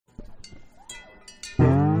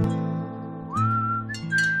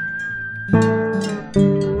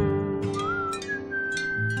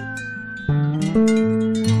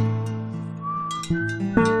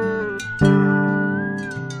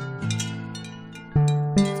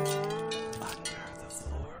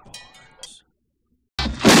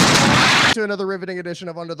back to another riveting edition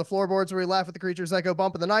of Under the Floorboards, where we laugh at the creatures that go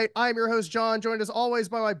bump in the night. I'm your host, John, joined as always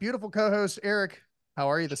by my beautiful co-host, Eric. How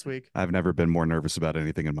are you this week? I've never been more nervous about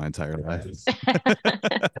anything in my entire life.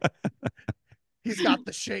 He's got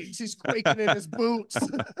the shakes. He's quaking in his boots.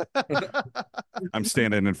 I'm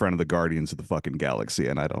standing in front of the Guardians of the fucking Galaxy,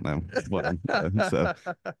 and I don't know what so,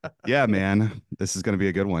 yeah, man, this is going to be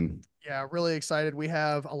a good one. Yeah, really excited. We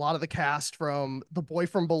have a lot of the cast from The Boy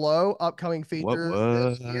from Below, upcoming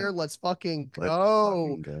features this year. Let's fucking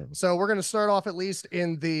go. So we're going to start off at least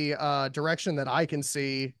in the direction that I can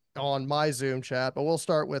see on my Zoom chat, but we'll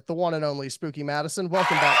start with the one and only Spooky Madison.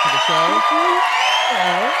 Welcome back to the show.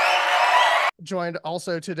 Hello. Joined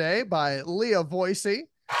also today by Leah Voysey.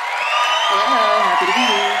 Hello, happy to be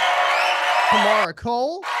here. Kamarra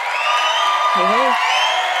Cole. Hey, hey.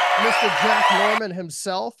 Mr. Jack Norman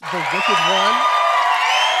himself, the Wicked One,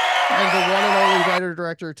 and the one and only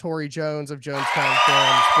writer-director Tory Jones of Jonestown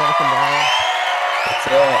Films. Welcome, Brian. What's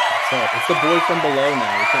up? What's up? It's the boy from below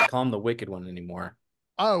now. We can't call him the Wicked One anymore.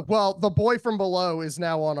 Oh, well, the boy from below is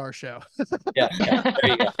now on our show. Yeah,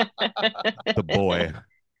 there you go. The boy.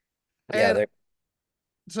 Yeah, there.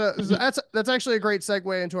 So that's actually a great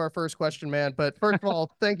segue into our first question, man. But first of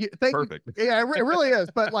all, thank you. Perfect. Yeah, it really is.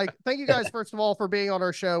 But like, thank you guys first of all for being on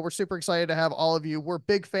our show. We're super excited to have all of you. We're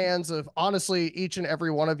big fans of honestly each and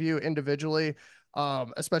every one of you individually.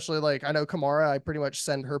 Especially like I know Kamarra, I pretty much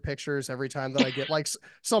send her pictures every time that I get like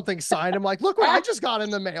something signed. I'm like, look what I just got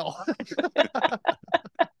in the mail.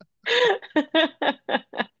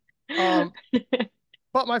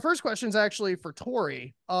 But my first question is actually for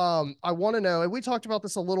Tory. I want to know, and we talked about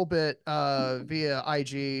this a little bit via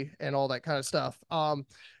IG and all that kind of stuff.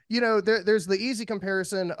 There's the easy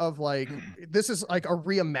comparison of like this is like a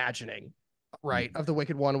reimagining, right, of the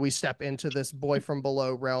Wicked One. We step into this boy from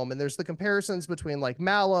below realm, and there's the comparisons between like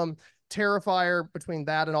Malum, Terrifier, between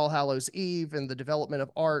that and All Hallows Eve, and the development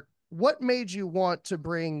of art. What made you want to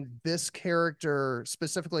bring this character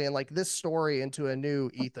specifically and like this story into a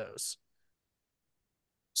new ethos?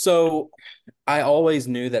 So I always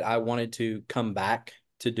knew that I wanted to come back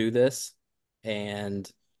to do this and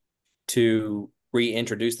to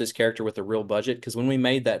reintroduce this character with a real budget. Because when we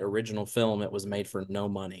made that original film, it was made for no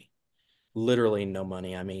money, literally no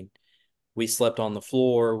money. I mean, we slept on the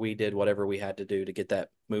floor. We did whatever we had to do to get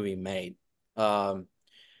that movie made.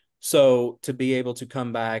 So to be able to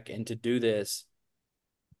come back and to do this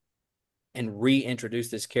and reintroduce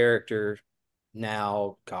this character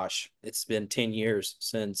now, gosh, it's been 10 years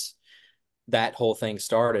since that whole thing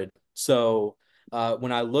started. So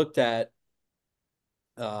when I looked at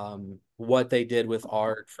what they did with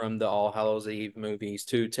art from the All Hallows Eve movies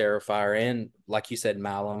to Terrifier and, like you said,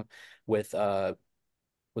 Malum with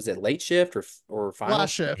was it Late Shift or Final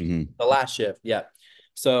Last Shift? Mm-hmm. The Last Shift, yeah.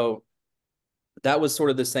 So that was sort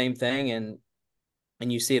of the same thing, and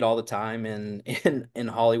you see it all the time in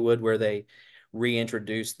Hollywood where they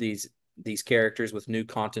reintroduce these characters with new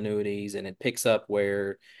continuities, and it picks up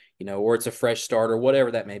where, or it's a fresh start or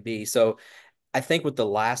whatever that may be. So I think with the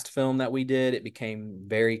last film that we did, it became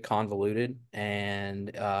very convoluted and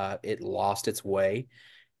it lost its way.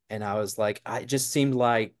 And I was like, it just seemed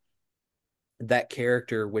like that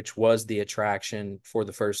character, which was the attraction for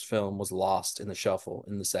the first film, was lost in the shuffle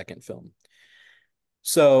in the second film.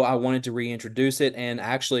 So I wanted to reintroduce it. And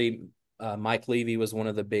actually, Mike Levy was one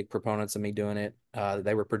of the big proponents of me doing it.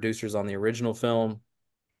 They were producers on the original film.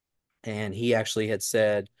 And he actually had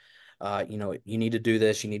said, you need to do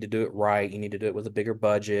this. You need to do it right. You need to do it with a bigger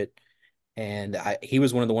budget. And he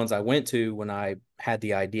was one of the ones I went to when I had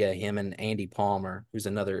the idea, him and Andy Palmer, who's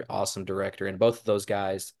another awesome director. And both of those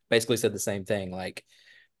guys basically said the same thing. Like,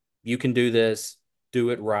 you can do this, do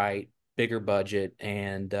it right, bigger budget.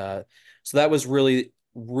 And so that was really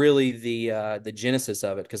the genesis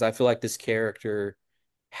of it, because I feel like this character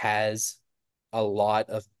has a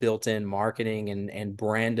lot of built-in marketing and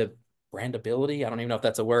brandability. I don't even know if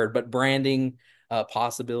that's a word, but branding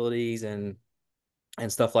possibilities and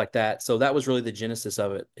stuff like that. So that was really the genesis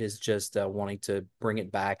of it, is just wanting to bring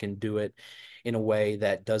it back and do it in a way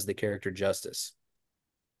that does the character justice.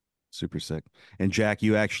 Super sick. And Jack,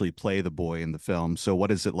 you actually play the boy in the film. So what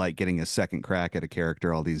is it like getting a second crack at a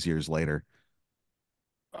character all these years later?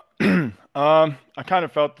 I kind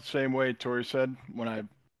of felt the same way Tori said when I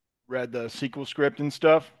read the sequel script and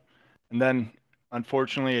stuff. And then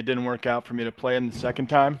unfortunately it didn't work out for me to play him the second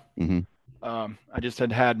time. Mm-hmm. I just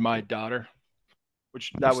had my daughter,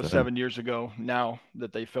 which that was Understood. 7 years ago now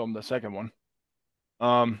that they filmed the second one.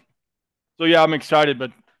 So yeah, I'm excited,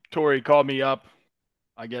 but Tori called me up,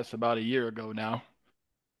 I guess about a year ago now,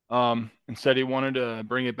 and said he wanted to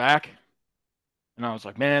bring it back. And I was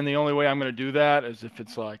like, man, the only way I'm going to do that is if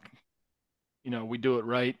it's like we do it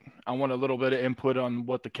right. I want a little bit of input on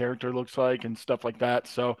what the character looks like and stuff like that.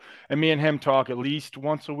 So, and me and him talk at least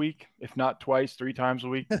once a week, if not twice, 3 times a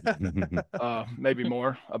week, maybe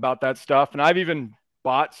more about that stuff. And I've even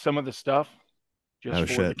bought some of the stuff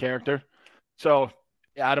just for the character. So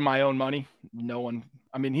out of my own money,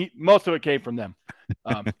 most of it came from them.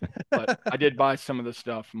 But I did buy some of the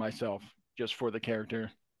stuff myself just for the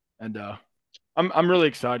character. And I'm really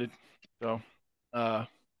excited. So I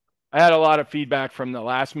had a lot of feedback from the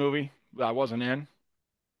last movie that I wasn't in.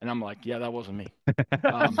 And I'm like, yeah, that wasn't me.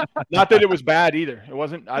 Not that it was bad either. It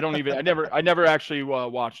wasn't. I never actually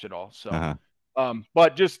watched it all. So,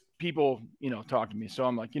 but just people, talk to me. So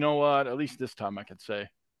I'm like, you know what? At least this time I could say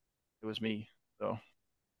it was me. So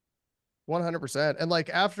 100%. And like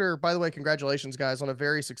after, by the way, congratulations guys on a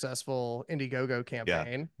very successful Indiegogo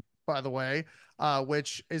campaign, by the way,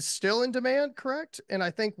 which is still in demand, correct? And I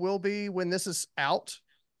think will be when this is out,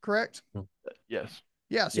 correct? Yes.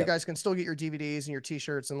 Yeah, so you guys can still get your DVDs and your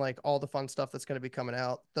t-shirts and like all the fun stuff that's going to be coming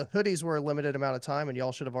out. The hoodies were a limited amount of time and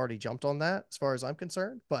y'all should have already jumped on that as far as I'm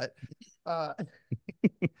concerned. But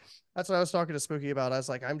that's what I was talking to Spooky about. I was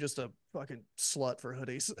like, I'm just a fucking slut for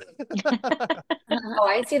hoodies. Oh,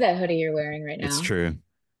 I see that hoodie you're wearing right now. It's true.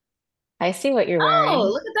 I see what you're wearing. Oh,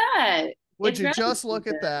 look at that. Would you just look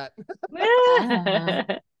at that?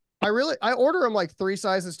 I order them like 3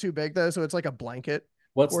 sizes too big though, so it's like a blanket.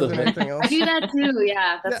 What's the anything else? I do that too.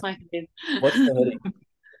 Yeah, that's my favorite. What's the hoodie?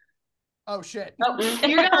 Oh shit! Oh,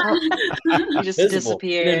 you're gone. You just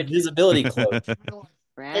disappeared. Invisibility cloak.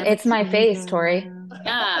 It's my face, Tori.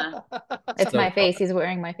 Yeah, it's my face. He's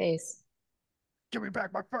wearing my face. Give me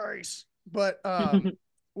back my face. But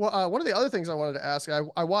well, one of the other things I wanted to ask,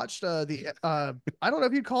 I watched I don't know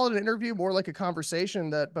if you'd call it an interview, more like a conversation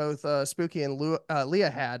that both Spooky and Leah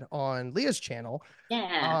had on Leah's channel.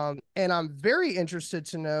 Yeah. And I'm very interested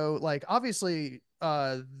to know, like, obviously,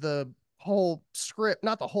 the whole script,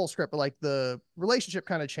 not the whole script, but like the relationship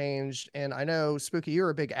kind of changed. And I know Spooky,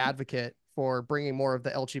 you're a big advocate for bringing more of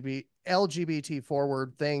the LGBT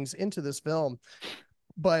forward things into this film.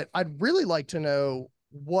 But I'd really like to know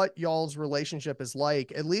what y'all's relationship is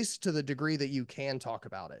like, at least to the degree that you can talk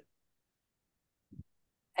about it.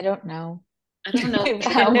 I don't know. I don't know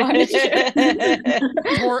how much.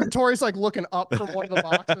 Tori's like looking up from one of the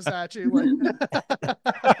boxes at you.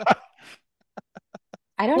 Like...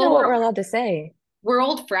 I don't know what we're allowed to say. We're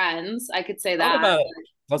old friends. I could say that. Talk about it.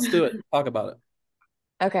 Let's do it. Talk about it.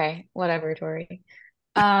 Okay, whatever, Tori.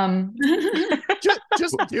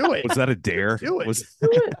 Just do it. Was that a dare? Do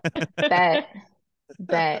it.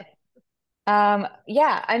 Bet.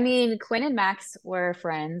 Yeah, I mean, Quinn and Max were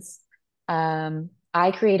friends.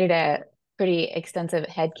 I created a pretty extensive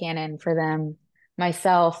headcanon for them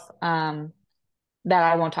myself, that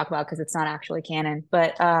I won't talk about because it's not actually canon,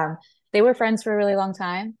 but they were friends for a really long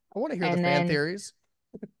time. I want to hear the fan theories.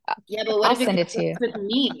 Yeah, but what I'll if send it to you with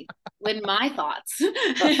me, with my thoughts?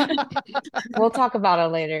 We'll talk about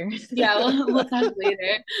it later. Yeah, we'll talk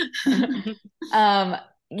later.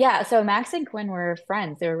 Yeah, so Max and Quinn were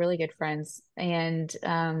friends. They were really good friends. And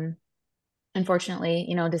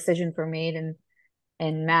unfortunately, decisions were made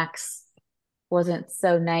and Max wasn't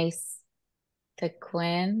so nice to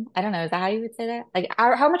Quinn. I don't know. Is that how you would say that? Like,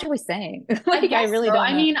 how much are we saying? Like, I really don't know.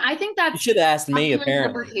 I mean, I think that's... You should have asked me,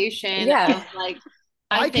 apparently. Interpretation. Yeah. Like,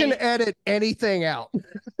 I can edit anything out.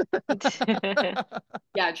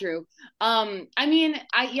 Yeah, true. I mean,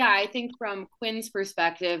 I think from Quinn's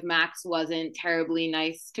perspective, Max wasn't terribly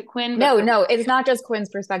nice to Quinn. No, it's not just Quinn's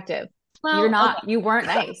perspective. Well, you weren't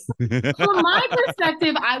nice. From my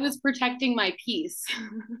perspective, I was protecting my peace.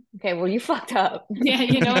 Okay, well, you fucked up. Yeah,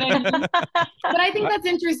 you know what I mean? But I think that's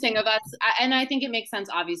interesting of us. And I think it makes sense,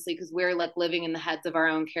 obviously, because we're like living in the heads of our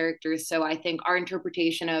own characters. So I think our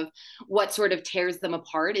interpretation of what sort of tears them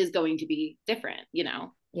apart is going to be different,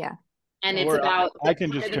 Yeah. And it's about... I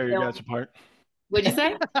can just tear you guys apart. What'd you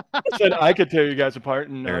say? I said I could teir you guys apart.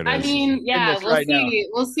 And I mean, yeah, we'll see. Now.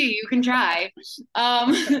 We'll see. You can try. But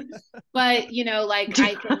I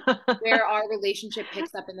think where our relationship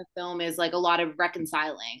picks up in the film is like a lot of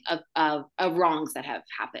reconciling of wrongs that have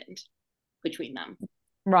happened between them.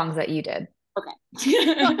 Wrongs that you did. Okay.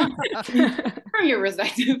 From your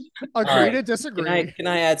perspective. Agree to disagree. Can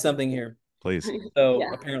I add something here? Please. So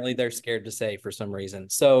apparently they're scared to say for some reason.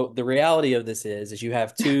 So the reality of this is you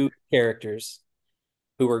have two characters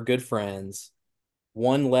who are good friends.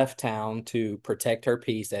 One left town to protect her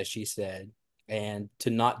peace, as she said, and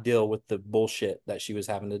to not deal with the bullshit that she was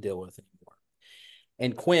having to deal with anymore.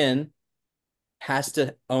 And Quinn has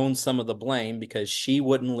to own some of the blame because she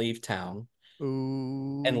wouldn't leave town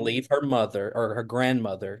and leave her mother or her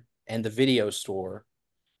grandmother and the video store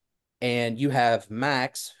And you have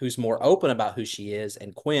Max, who's more open about who she is,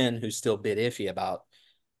 and Quinn, who's still a bit iffy about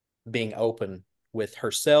being open with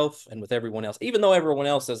herself and with everyone else, even though everyone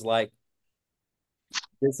else is like,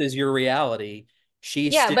 this is your reality.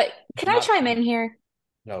 She's Yeah, still but can I not. chime in here?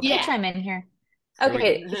 No, Can I Yeah. chime in here? Here we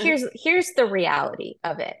Okay, here's the reality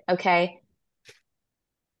of it, okay?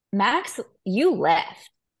 Max, you left,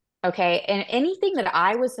 okay? And anything that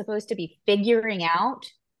I was supposed to be figuring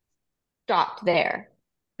out stopped there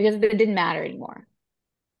because it didn't matter anymore.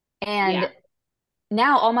 And Yeah.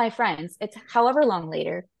 now all my friends, it's however long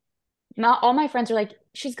later, not all my friends are like,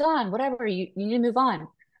 she's gone, whatever, you need to move on.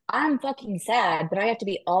 I'm fucking sad, but I have to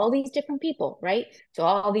be all these different people, right? So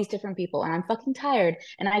all these different people, and I'm fucking tired,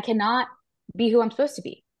 and I cannot be who I'm supposed to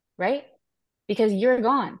be, right? Because you're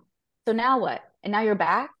gone. So now what? And now you're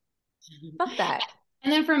back? Fuck that.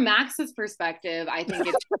 And then from Max's perspective, I think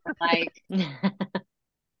it's like,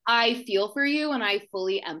 I feel for you and I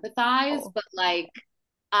fully empathize, but like,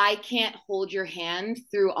 I can't hold your hand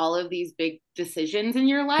through all of these big decisions in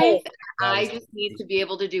your life. I just need to be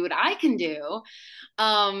able to do what I can do.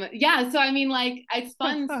 Yeah, so I mean, like, it's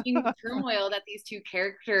fun seeing the turmoil that these two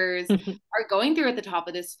characters are going through at the top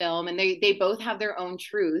of this film, and they both have their own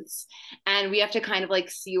truths, and we have to kind of like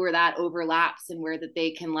see where that overlaps and where that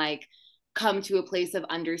they can like come to a place of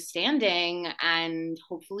understanding and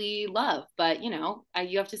hopefully love. But you know,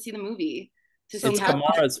 you have to see the movie to It's see how.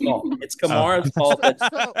 Kamarra's fault. It's Kamarra's fault.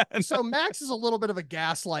 So Max is a little bit of a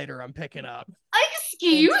gaslighter, I'm picking up.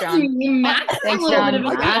 Excuse me, Max. Thanks, a little John. bit of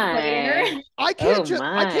a My. gaslighter. I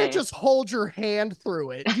can't just hold your hand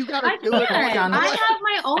through it. You gotta do it. I have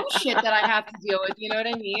my own shit that I have to deal with. You know what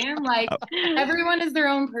I mean? Like everyone is their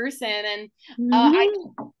own person, and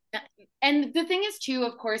and the thing is too,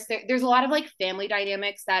 of course, there's a lot of like family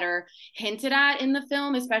dynamics that are hinted at in the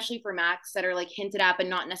film, especially for Max, that are like hinted at but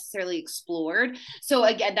not necessarily explored. So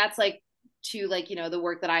again, that's like to like, you know, the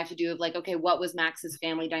work that I have to do of like, okay, what was Max's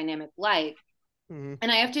family dynamic like? Mm-hmm.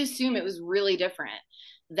 And I have to assume it was really different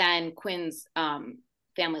than Quinn's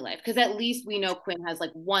family life, because at least we know Quinn has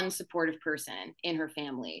like one supportive person in her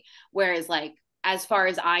family, whereas like, as far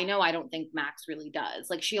as I know, I don't think Max really does.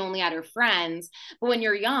 Like she only had her friends, but when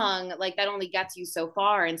you're young, like that only gets you so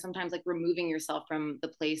far. And sometimes like removing yourself from the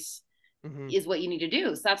place is what you need to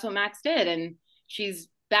do. So that's what Max did. And she's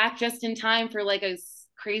back just in time for like a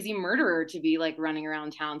crazy murderer to be like running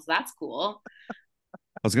around town. So that's cool.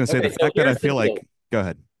 I was going to say the fact that I feel like, go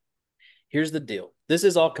ahead. Here's the deal. This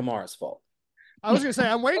is all Kamarra's fault. I was going to say,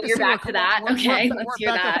 I'm waiting to see back to that. Okay, where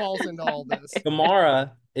Becca falls into all this.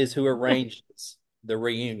 Kamarra is who arranged the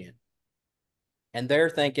reunion, and they're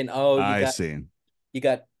thinking, oh, you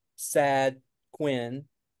got sad Quinn,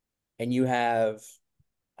 and you have,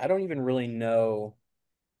 I don't even really know,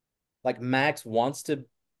 like Max wants to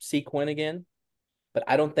see Quinn again, but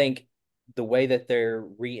I don't think the way that they're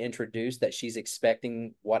reintroduced that she's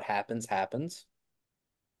expecting what happens,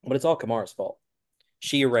 but it's all Kamarra's fault.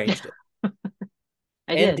 She arranged it.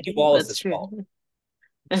 And Dee Wallace's fault.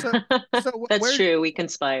 So that's true. We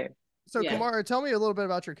conspired. So Kamarra, tell me a little bit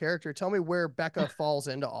about your character. Tell me where Becca falls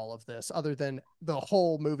into all of this, other than the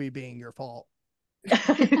whole movie being your fault. That's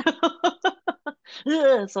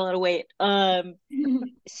a lot of weight.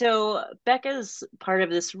 So Becca's part of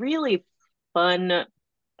this really fun,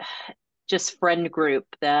 just friend group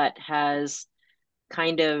that has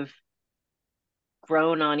kind of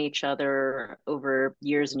grown on each other over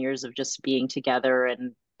years and years of just being together,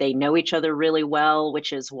 and they know each other really well,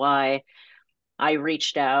 which is why I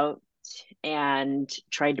reached out and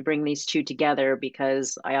tried to bring these two together,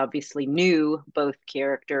 because I obviously knew both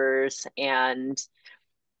characters and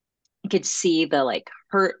could see the like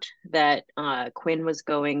hurt that Quinn was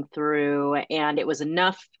going through, and it was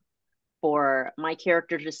enough for my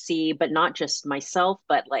character to see, but not just myself,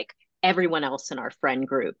 but like everyone else in our friend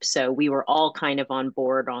group. So we were all kind of on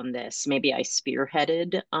board on this. Maybe I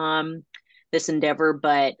spearheaded this endeavor,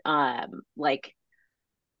 but like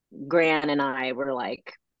Gran and I were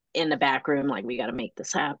like in the back room, like, we got to make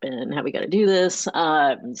this happen. How we got to do this?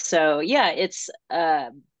 So yeah, it's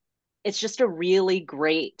just a really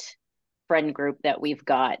great friend group that we've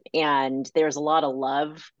got, and there's a lot of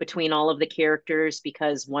love between all of the characters,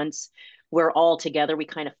 because once we're all together, we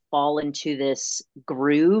kind of fall into this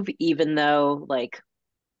groove, even though like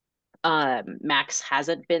Max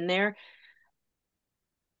hasn't been there.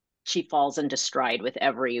 She falls into stride with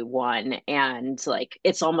everyone, and like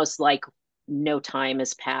it's almost like no time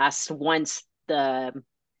has passed once the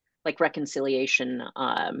like reconciliation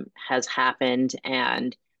has happened,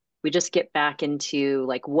 and we just get back into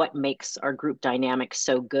like what makes our group dynamic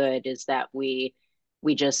so good is that we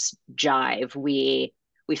just jive.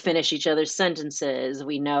 We we finish each other's sentences.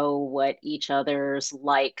 We know what each other's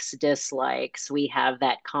likes, dislikes. We have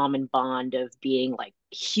that common bond of being like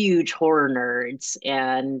huge horror nerds.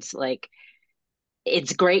 And like,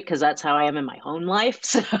 it's great because that's how I am in my own life.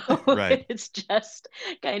 So Right. it's just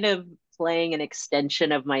kind of playing an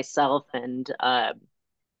extension of myself, and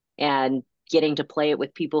getting to play it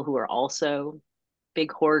with people who are also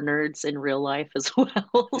big horror nerds in real life as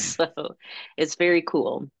well. So it's very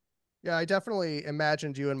cool. Yeah, I definitely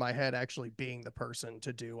imagined you in my head actually being the person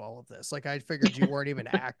to do all of this. Like I figured you weren't even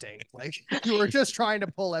acting. Like you were just trying to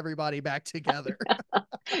pull everybody back together.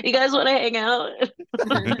 You guys want to hang out?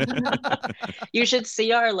 You should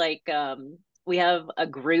see our we have a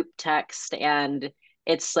group text, and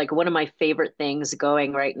it's like one of my favorite things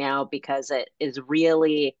going right now because it is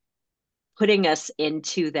really putting us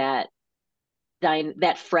into that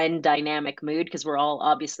friend dynamic mood, because we're all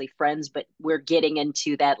obviously friends, but we're getting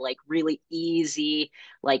into that like really easy,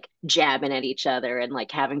 like jabbing at each other and like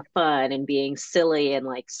having fun and being silly and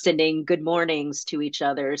like sending good mornings to each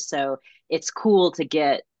other. So it's cool to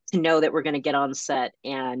get to know that we're going to get on set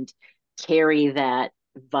and carry that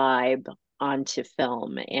vibe onto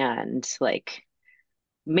film and like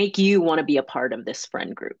make you want to be a part of this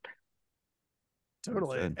friend group.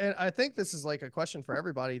 Totally. And I think this is like a question for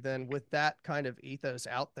everybody then, with that kind of ethos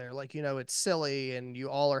out there. Like, you know, it's silly and you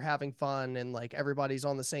all are having fun and like everybody's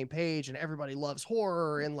on the same page and everybody loves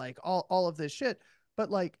horror and like all of this shit.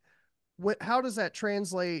 But like, how does that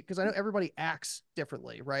translate? Because I know everybody acts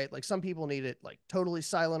differently, right? Like some people need it like totally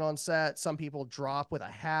silent on set. Some people drop with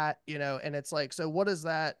a hat, you know, and it's like, so what does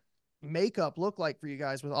that makeup look like for you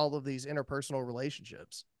guys with all of these interpersonal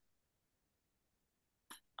relationships?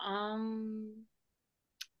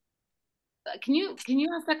 Can you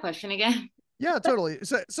ask that question again? Yeah, totally.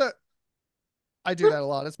 So I do that a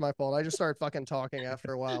lot. It's my fault. I just started fucking talking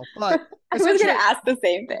after a while. But I was gonna ask the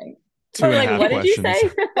same thing. Two and a half what questions. did you say?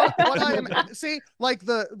 what I am, see, like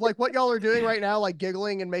what y'all are doing right now, like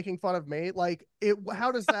giggling and making fun of me, like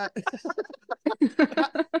how does that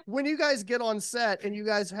when you guys get on set and you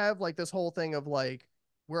guys have like this whole thing of like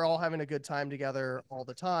we're all having a good time together all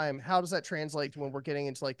the time, how does that translate to when we're getting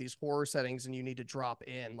into like these horror settings and you need to drop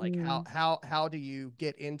in? Like how do you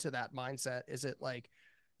get into that mindset? Is it like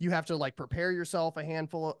you have to like prepare yourself a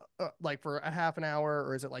handful of, like for a half an hour,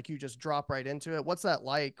 or is it like you just drop right into it? What's that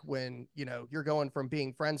like when, you know, you're going from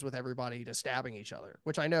being friends with everybody to stabbing each other,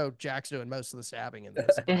 which I know Jack's doing most of the stabbing in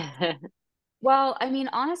this. Well, I mean,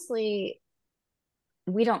 honestly,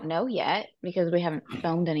 we don't know yet because we haven't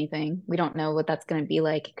filmed anything. We don't know what that's going to be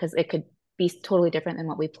like because it could be totally different than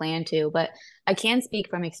what we plan to. But I can speak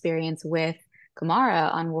from experience with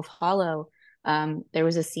Kamarra on Wolf Hollow. There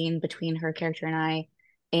was a scene between her character and I.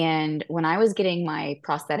 And when I was getting my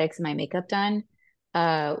prosthetics and my makeup done,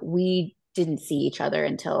 we didn't see each other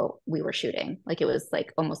until we were shooting. Like it was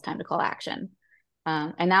like almost time to call action.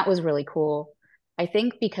 And that was really cool. I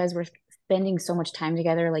think because we're spending so much time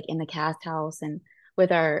together, like in the cast house and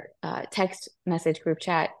with our text message group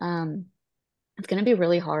chat, it's going to be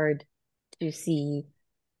really hard to see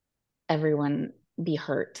everyone be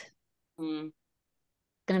hurt. It's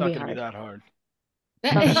going to be hard. Be that hard.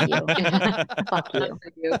 Fuck you.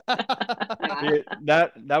 Fuck you.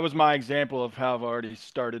 That was my example of how I've already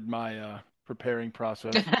started my preparing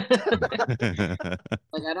process. Like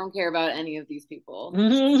I don't care about any of these people.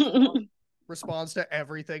 Responds to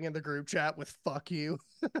everything in the group chat with "fuck you."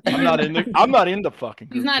 I'm not in the fucking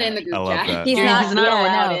group. He's not in the group chat. That. He's not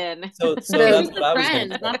allowed in. So that's what the I was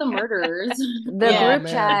friends, not the murderers.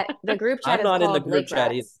 The group chat I'm not is in the called group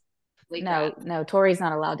chat either. No, Tori's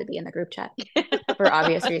not allowed to be in the group chat for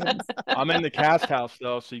obvious reasons. I'm in the cast house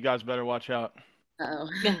though, so you guys better watch out. Oh.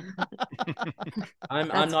 I'm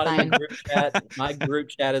not in the group chat. My group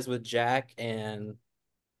chat is with Jack, and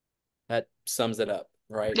that sums it up,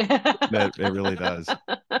 right? It really does.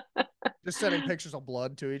 Just sending pictures of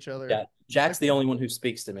blood to each other. Yeah, Jack's the only one who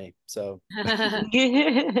speaks to me. So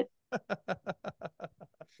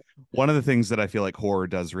one of the things that I feel like horror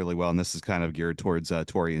does really well, and this is kind of geared towards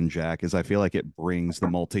Tori and Jack, is I feel like it brings the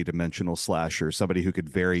multi-dimensional slasher, somebody who could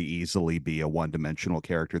very easily be a one-dimensional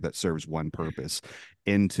character that serves one purpose,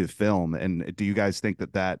 into film. And do you guys think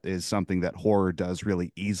that that is something that horror does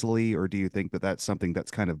really easily, or do you think that that's something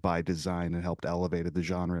that's kind of by design and helped elevate the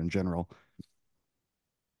genre in general?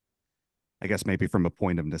 I guess maybe from a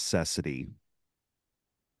point of necessity.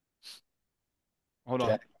 Hold on.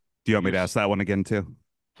 Jack. Do you want me to ask that one again too?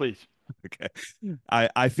 Please. Okay.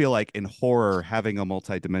 I feel like in horror, having a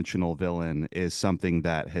multi-dimensional villain is something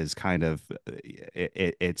that has kind of,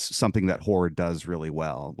 it's something that horror does really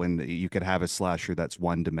well. When you could have a slasher that's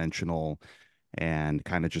one-dimensional and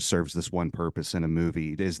kind of just serves this one purpose in a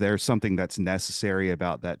movie. Is there something that's necessary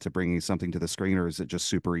about that to bringing something to the screen, or is it just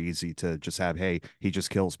super easy to just have, hey, he just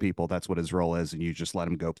kills people, that's what his role is, and you just let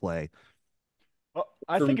him go play? Well,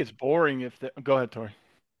 I think it's boring if the, go ahead, Tori.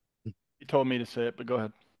 You told me to say it, but go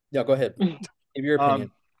ahead. Yeah, go ahead. Give your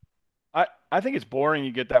opinion. I think it's boring.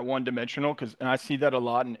 You get that one dimensional and I see that a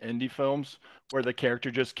lot in indie films where the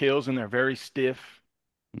character just kills and they're very stiff.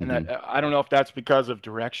 And that I don't know if that's because of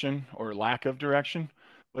direction or lack of direction,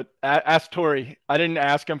 but ask Tori. I didn't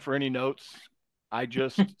ask him for any notes. I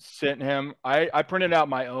just sent him. I printed out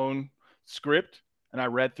my own script and I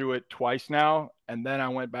read through it twice now, and then I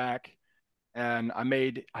went back and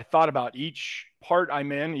I thought about each part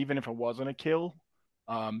I'm in, even if it wasn't a kill.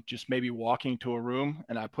 Just maybe walking to a room,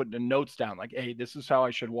 and I put the notes down like, hey, this is how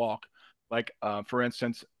I should walk. Like, for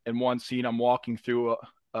instance, in one scene, I'm walking through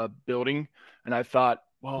a building, and I thought,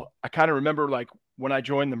 well, I kind of remember like when I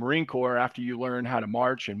joined the Marine Corps, after you learn how to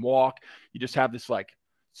march and walk, you just have this like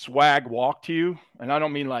swag walk to you. And I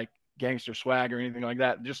don't mean like gangster swag or anything like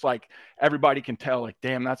that. Just like everybody can tell, like,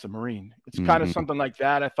 damn, that's a Marine. It's kind of something like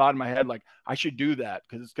that. I thought in my head, like, I should do that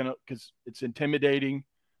because it's intimidating.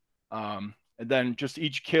 And then just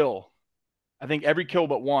each kill, I think every kill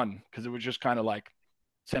but one, because it was just kind of like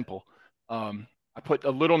simple. I put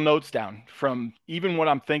a little notes down from even what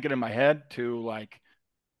I'm thinking in my head to like,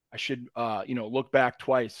 I should, look back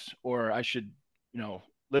twice, or I should,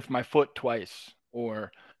 lift my foot twice,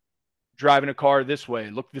 or driving a car this way,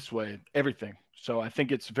 look this way, everything. So I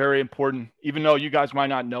think it's very important, even though you guys might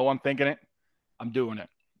not know I'm thinking it, I'm doing it.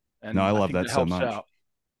 And no, I love think that so much. Out.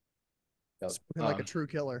 Like a true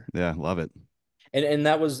killer. Yeah, love it. And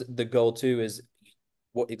that was the goal too, is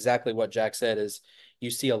exactly what Jack said, is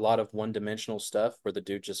you see a lot of one-dimensional stuff where the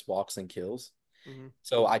dude just walks and kills.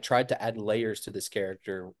 So I tried to add layers to this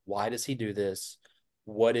character. Why does he do this?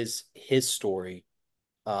 What is his story?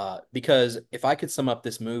 Because if I could sum up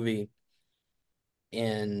this movie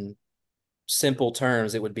in simple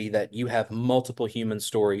terms, it would be that you have multiple human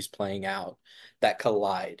stories playing out that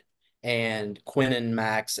collide. And Quinn and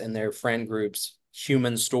Max and their friend group's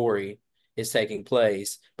human story is taking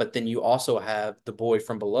place. But then you also have the boy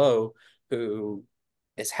from below who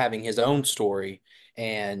is having his own story.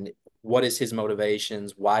 And what is his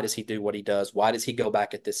motivations? Why does he do what he does? Why does he go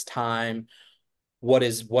back at this time? What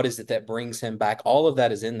is it that brings him back? All of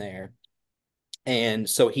that is in there. And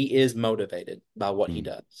so he is motivated by what he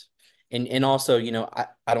does. And also,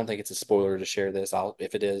 I don't think it's a spoiler to share this.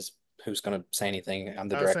 If it is, who's going to say anything? I'm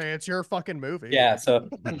the director. Say it's your fucking movie. Yeah. So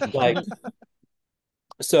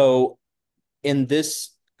so in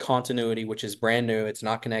this continuity, which is brand new, it's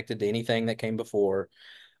not connected to anything that came before.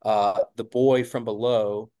 The boy from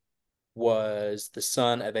below was the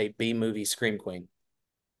son of a B-movie scream queen.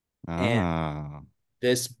 And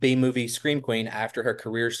this B-movie scream queen, after her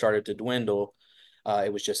career started to dwindle,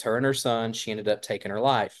 it was just her and her son. She ended up taking her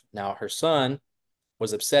life. Now, her son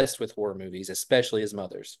was obsessed with horror movies, especially his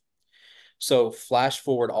mother's. So flash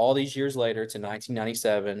forward all these years later to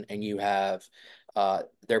 1997, and you have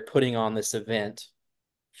they're putting on this event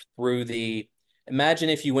through imagine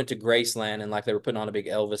if you went to Graceland and like they were putting on a big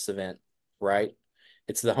Elvis event, right?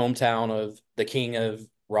 It's the hometown of the king of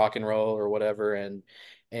rock and roll or whatever.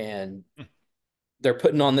 And they're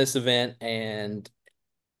putting on this event, and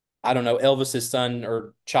I don't know, Elvis's son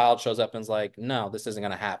or child shows up and is like, no, this isn't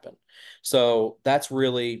going to happen. So that's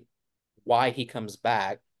really why he comes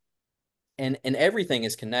back. And everything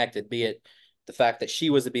is connected, be it the fact that she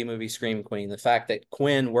was a B-movie scream queen, the fact that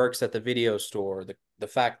Quinn works at the video store, the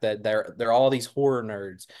fact that they're all these horror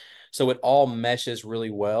nerds. So it all meshes really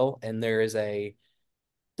well. And there's a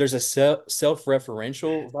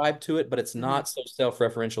self-referential vibe to it, but it's not so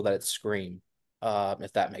self-referential that it's Scream,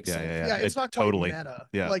 if that makes sense. Yeah, it's not totally meta.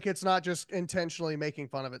 Yeah, like it's not just intentionally making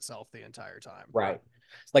fun of itself the entire time. Right.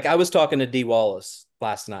 Like I was talking to Dee Wallace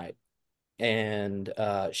last night, and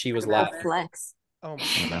she was laughing. Flex. Oh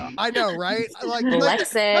my god, I know, right? Like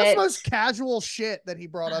that's the most casual shit that he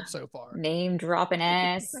brought up so far. Name dropping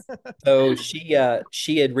ass. So she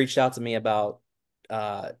had reached out to me about.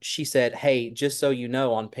 She said, "Hey, just so you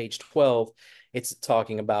know, on page 12, it's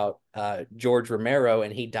talking about George Romero,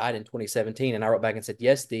 and he died in 2017." And I wrote back and said,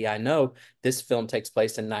 "Yes, Dee, I know. This film takes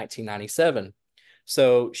place in 1997."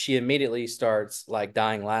 So she immediately starts like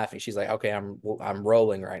dying laughing. She's like, "Okay, I'm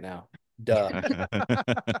rolling right now." Duh.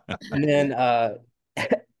 And then,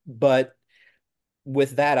 but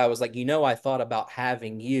with that, I was like, I thought about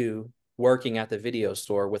having you working at the video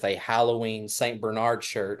store with a Halloween Saint Bernard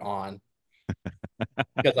shirt on.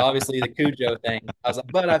 Because obviously the Cujo thing, I was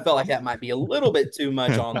like, but I felt like that might be a little bit too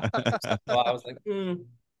much on. So I was like,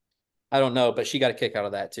 I don't know, but she got a kick out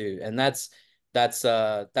of that too. And that's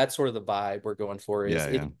sort of the vibe we're going for.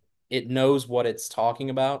 Is Yeah, it knows what it's talking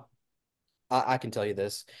about. I can tell you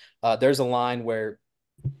this. There's a line where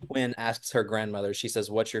Quinn asks her grandmother, she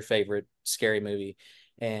says, "What's your favorite scary movie?"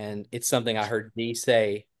 And it's something I heard Dee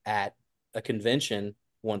say at a convention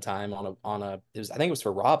one time it was, I think it was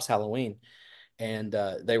for Rob's Halloween, and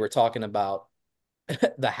they were talking about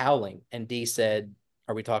The Howling, and Dee said,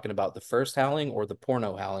 "Are we talking about the first Howling or the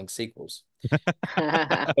porno Howling sequels?" So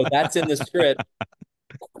that's in the script.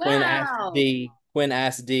 Wow. Quinn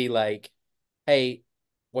asked Dee, like, "Hey,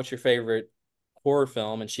 what's your favorite horror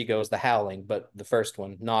film?" And she goes, "The Howling," but the first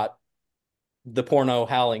one, not the porno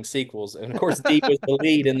Howling sequels. And of course, Dee was the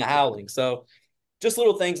lead in The Howling. So just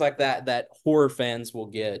little things like that that horror fans will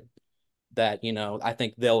get, that, you know, I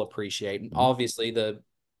think they'll appreciate. And obviously the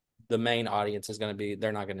main audience is going to be,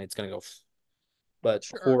 they're not going to, it's going to go, but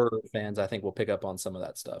Sure. horror fans, I think, will pick up on some of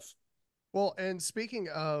that stuff. Well, and speaking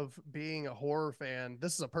of being a horror fan,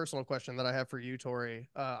 this is a personal question that I have for you, Tori.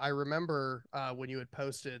 I remember when you had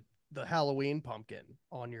posted the Halloween pumpkin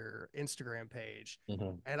on your Instagram page,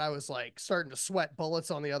 and I was like starting to sweat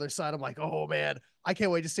bullets on the other side. I'm like, oh man, I can't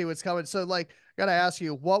wait to see what's coming. So, like, gotta ask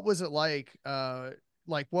you, what was it like?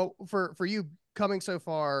 Like, what for you coming so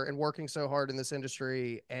far and working so hard in this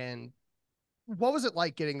industry, and what was it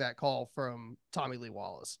like getting that call from Tommy Lee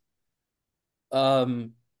Wallace?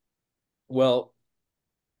 Well,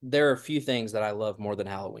 there are a few things that I love more than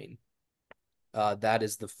Halloween. That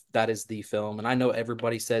is the film, and I know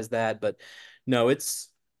everybody says that, but no,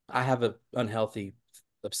 I have a unhealthy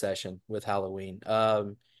obsession with Halloween.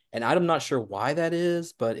 And I'm not sure why that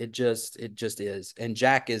is, but it just is. And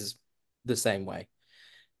Jack is the same way.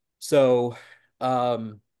 So,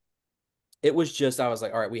 it was just, I was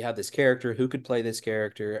like, all right, we have this character. Who could play this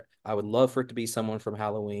character? I would love for it to be someone from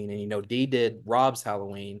Halloween. And, you know, Dee did Rob's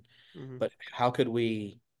Halloween, but how could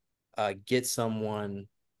we get someone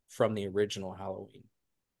from the original Halloween?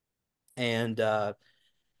 And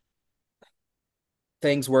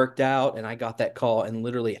things worked out, and I got that call. And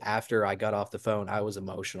literally after I got off the phone, I was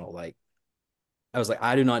emotional. Like, I was like,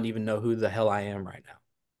 I do not even know who the hell I am right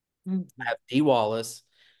now. I have Dee Wallace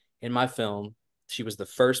in my film. She was the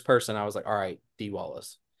first person I was like, all right, Dee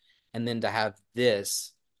Wallace. And then to have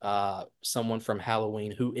this, someone from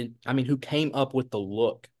Halloween who came up with the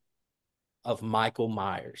look of Michael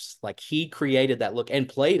Myers. Like, he created that look and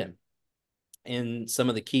played him in some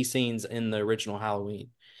of the key scenes in the original Halloween.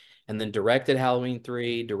 And then directed Halloween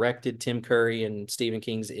 3, directed Tim Curry and Stephen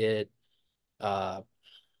King's It. Uh,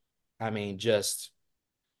 just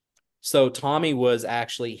so Tommy was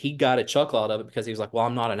actually, he got a chuckle out of it because he was like, well,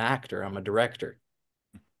 I'm not an actor, I'm a director.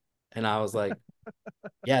 And I was like,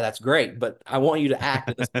 yeah, that's great, but I want you to act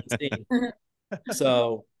in this scene.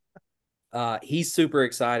 So he's super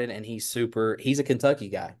excited, and he's a Kentucky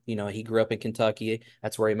guy. You know, he grew up in Kentucky.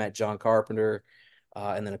 That's where he met John Carpenter.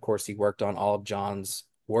 And then of course he worked on all of John's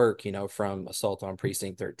work, you know, from Assault on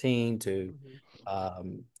Precinct 13 to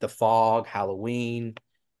The Fog, Halloween.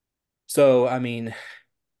 So, I mean,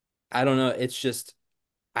 I don't know. It's just,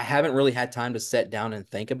 I haven't really had time to sit down and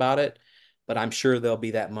think about it, but I'm sure there'll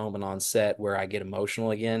be that moment on set where I get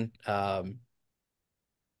emotional again.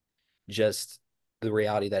 Just the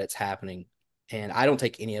reality that it's happening. And I don't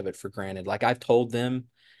take any of it for granted. Like, I've told Tommy,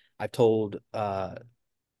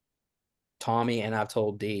 and I've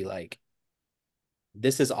told Dee, like,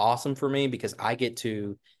 this is awesome for me because I get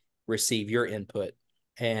to receive your input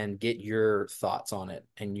and get your thoughts on it,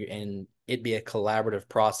 and it be a collaborative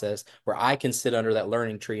process where I can sit under that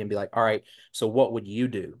learning tree and be like, all right, so what would you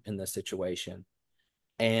do in this situation?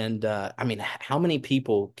 And I mean, how many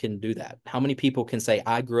people can do that? How many people can say,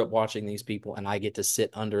 I grew up watching these people and I get to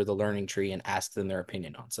sit under the learning tree and ask them their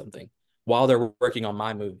opinion on something while they're working on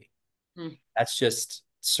my movie? That's just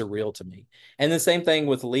surreal to me. And the same thing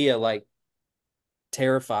with Leah, like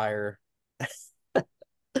Terrifier.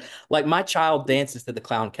 Like, my child dances to the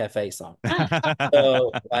Clown Cafe song.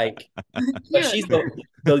 So, like, but she's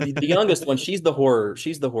the youngest one. She's the horror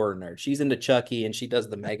nerd. She's into Chucky, and she does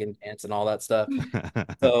the Megan dance and all that stuff.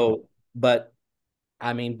 So, but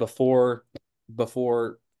I mean, before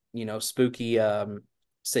you know, Spooky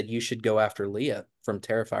said you should go after Leah from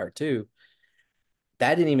Terrifier 2,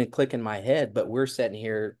 that didn't even click in my head. But we're sitting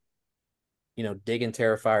here, you know, digging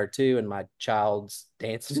Terrifier 2, and my child's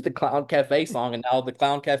dancing to the Clown Cafe song, and now the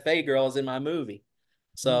Clown Cafe girl is in my movie.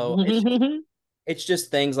 So it's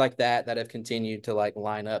just things like that that have continued to, like,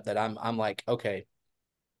 line up, that I'm like, okay,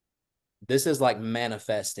 this is like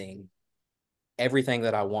manifesting everything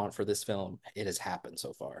that I want for this film. It has happened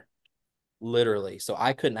so far, literally. So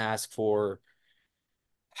I couldn't ask for,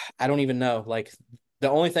 I don't even know, like, The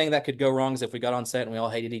only thing that could go wrong is if we got on set and we all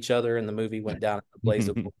hated each other and the movie went down a blaze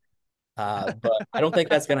of but I don't think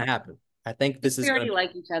that's going to happen. I think this is we already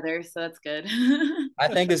like each other, so that's good. I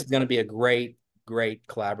think this is going to be a great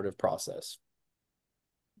collaborative process.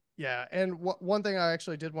 Yeah, and one thing I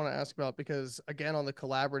actually did want to ask about, because again, on the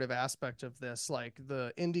collaborative aspect of this, like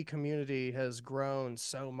the indie community has grown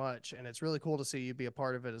so much, and it's really cool to see you be a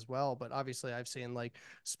part of it as well. But obviously, I've seen like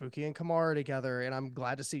Spooky and Kamarra together, and I'm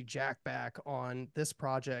glad to see Jack back on this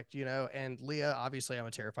project, you know. And Leah, obviously, I'm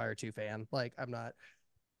a Terrifier 2 fan. Like, I'm not.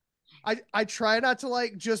 I try not to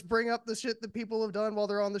like just bring up the shit that people have done while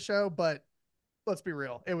they're on the show, but let's be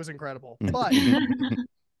real, it was incredible.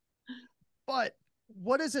 But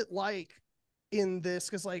what is it like in this?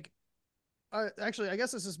 Because like, actually, I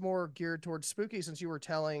guess this is more geared towards Spooky, since you were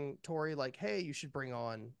telling Tory like, hey, you should bring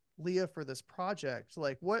on Leah for this project.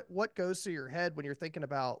 Like, what goes through your head when you're thinking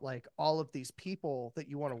about like all of these people that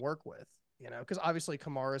you want to work with? You know, because obviously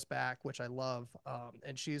Kamarra's back, which I love,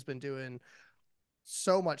 and she's been doing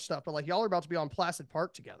so much stuff. But like, y'all are about to be on Placid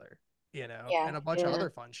Park together, you know, and a bunch of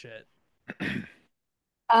other fun shit.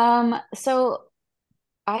 So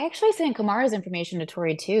I actually sent Kamarra's information to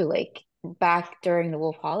Tory too, like back during the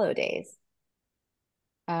Wolf Hollow days,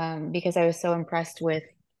 because I was so impressed with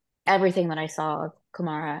everything that I saw of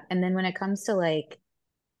Kamarra. And then when it comes to like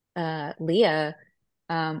Leah,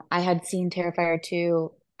 I had seen Terrifier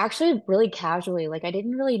 2 actually really casually. Like, I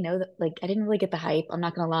didn't really know that, like, I didn't really get the hype, I'm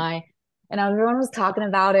not gonna lie. And everyone was talking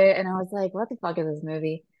about it, and I was like, what the fuck is this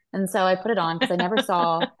movie? And so I put it on because I never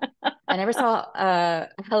saw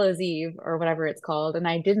Hallow's Eve or whatever it's called, and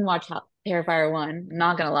I didn't watch Terrifier 1, I'm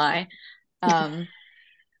not gonna lie.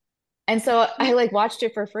 And so I like watched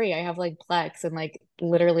it for free. I have like Plex, and like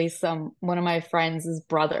literally one of my friends'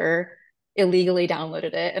 brother illegally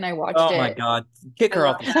downloaded it, and I watched it. Oh my God. Kick her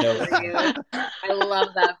off the show. I love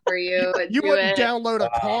that for you. You wouldn't download a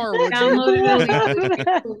car, would you?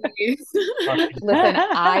 Listen,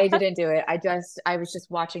 I didn't do it. I was just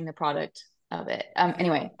watching the product of it.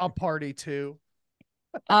 Anyway. A party too.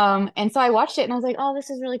 And so I watched it and I was like, oh, this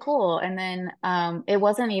is really cool. And then it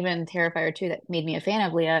wasn't even Terrifier 2 that made me a fan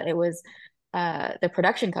of Leah. It was the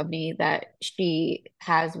production company that she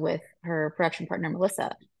has with her production partner,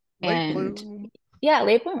 Melissa. Late Bloomer. Yeah,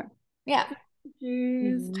 Late Bloomer. Yeah. Got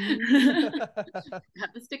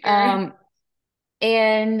the sticker.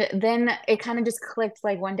 And then it kind of just clicked.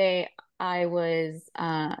 Like one day I was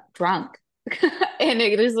drunk and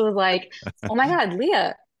it just was like, oh my God,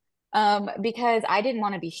 Leah. Because I didn't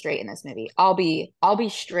want to be straight in this movie. I'll be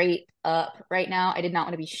straight up right now. I did not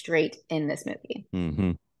want to be straight in this movie.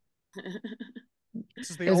 Mm-hmm.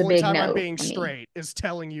 This is the only time I'm being straight, is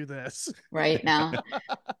telling you this right now.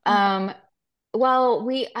 Well,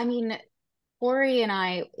 Tory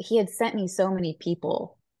and he had sent me so many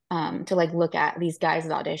people to like look at these guys'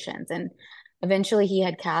 auditions, and eventually he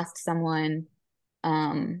had cast someone,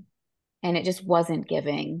 and it just wasn't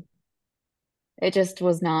giving. It just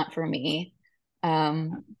was not for me.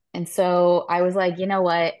 And so I was like, you know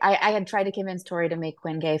what? I had tried to convince Tory to make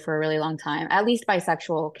Quinn gay for a really long time, at least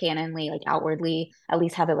bisexual, canonly, like outwardly, at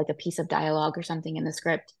least have it like a piece of dialogue or something in the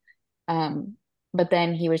script. But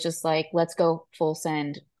then he was just like, let's go full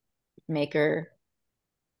send, make her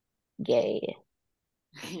gay.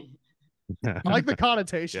 I like the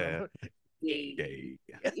connotation. Yeah. Gay.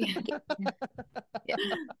 Yeah.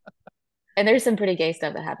 And there's some pretty gay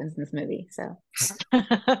stuff that happens in this movie. So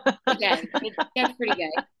again, it's pretty gay.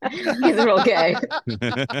 He's real gay.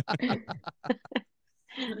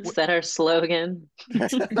 Is that our slogan?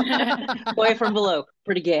 Boy from below,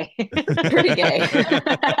 pretty gay. Pretty gay.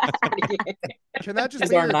 Pretty gay. Can that just This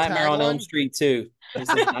be is our your Nightmare on Elm tagline? Street too.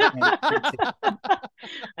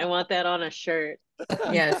 I want that on a shirt.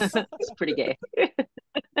 Yes. It's pretty gay.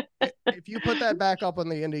 If you put that back up on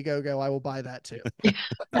the Indiegogo, I will buy that too.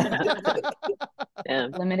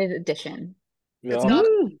 Limited edition.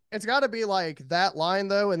 It's got to be like that line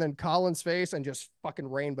though, and then Colin's face and just fucking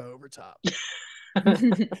rainbow over top. You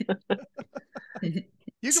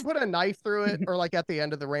can put a knife through it, or like at the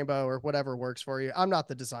end of the rainbow, or whatever works for you. I'm not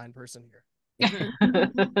the design person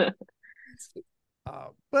here.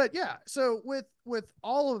 But yeah, so with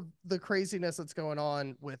all of the craziness that's going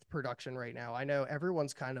on with production right now, I know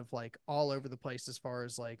everyone's kind of like all over the place as far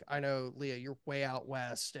as like, I know Leah, you're way out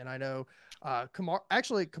west, and I know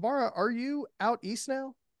Kamarra, are you out east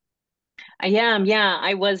now? I am, yeah.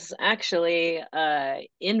 I was actually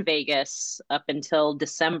in Vegas up until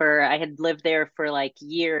December. I had lived there for like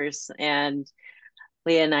years, and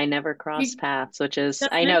Leah and I never crossed paths, which is,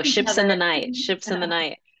 I know, ships in the night.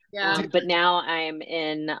 Yeah. But now I'm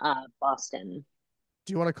in Boston.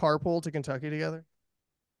 Do you want to carpool to Kentucky together?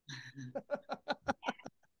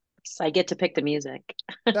 Yes, I get to pick the music.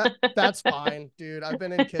 That's fine, dude. I've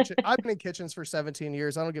been in kitchens for 17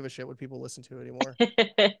 years. I don't give a shit what people listen to anymore.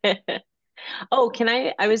 Oh,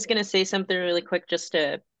 I was gonna say something really quick just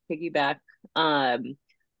to piggyback um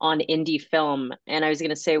on indie film. And I was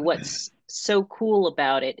gonna say what's so cool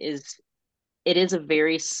about it is a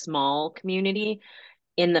very small community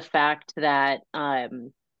in the fact that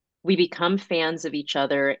we become fans of each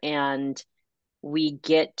other, and we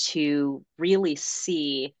get to really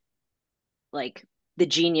see like the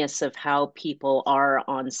genius of how people are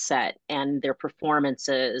on set and their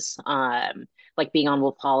performances, like being on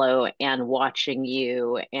Apollo and watching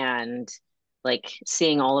you and like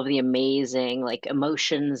seeing all of the amazing like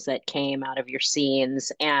emotions that came out of your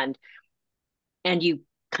scenes, and you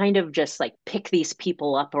kind of just like pick these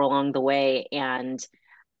people up along the way. And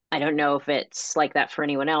I don't know if it's like that for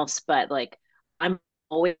anyone else, but like I'm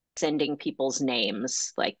always sending people's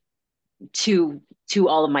names like to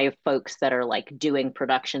all of my folks that are like doing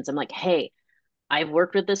productions. I'm like, hey, I've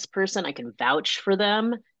worked with this person. I can vouch for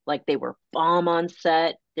them. Like they were bomb on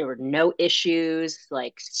set. There were no issues,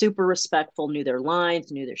 like super respectful, knew their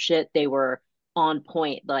lines, knew their shit. They were on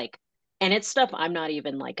point. Like, and it's stuff I'm not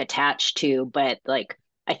even like attached to, but like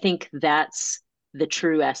I think that's the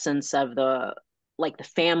true essence of the like the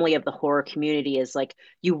family of the horror community is like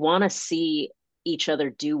you want to see each other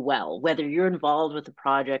do well, whether you're involved with the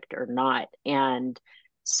project or not. And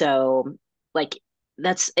so like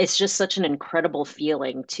it's just such an incredible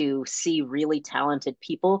feeling to see really talented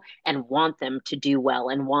people and want them to do well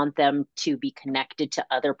and want them to be connected to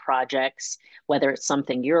other projects, whether it's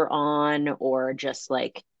something you're on or just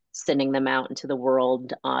like sending them out into the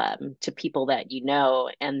world, to people that you know.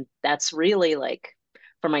 And that's really like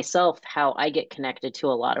for myself how I get connected to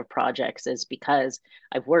a lot of projects is because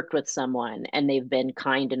I've worked with someone and they've been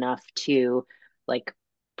kind enough to like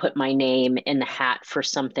put my name in the hat for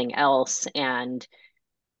something else. And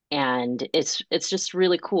it's just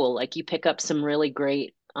really cool. Like you pick up some really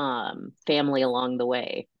great family along the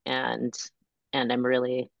way. And I'm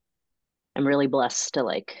really blessed to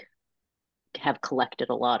like have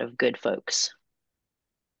collected a lot of good folks.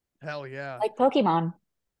 Hell yeah. Like Pokemon.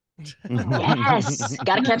 Yes,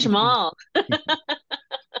 gotta catch them all.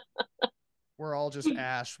 We're all just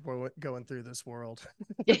Ash going through this world.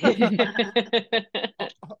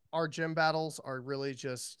 Our gym battles are really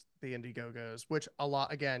just the Indiegogos, which a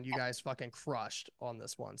lot, again, you guys fucking crushed on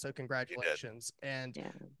this one. So congratulations. And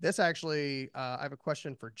this actually, I have a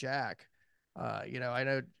question for Jack. I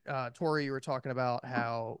know, Tori, you were talking about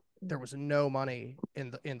how there was no money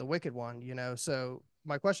in the Wicked one, so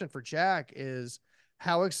my question for Jack is,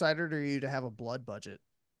 how excited are you to have a blood budget?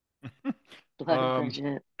 Blood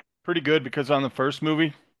budget. Pretty good, because on the first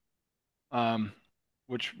movie,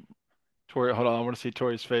 which Tori, hold on, I want to see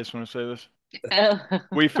Tori's face when I say this.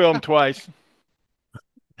 We filmed twice.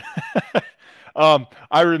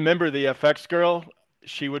 I remember the FX girl,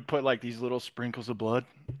 she would put like these little sprinkles of blood,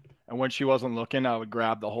 and when she wasn't looking, I would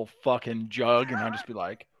grab the whole fucking jug and I'd just be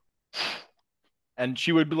like, and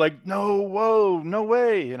she would be like, no, whoa, no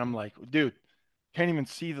way. And I'm like, dude, can't even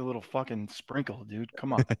see the little fucking sprinkle, dude.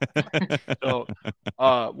 Come on. So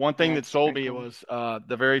one thing that sold me was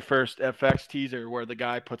the very first FX teaser where the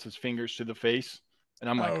guy puts his fingers to the face. And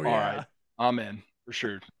I'm like, all right, I'm in for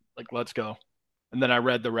sure. Like, let's go. And then I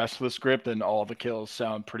read the rest of the script and all the kills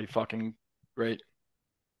sound pretty fucking great.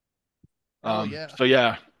 So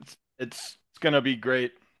yeah, it's gonna be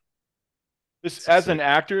great. This, as an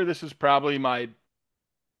actor, this is probably one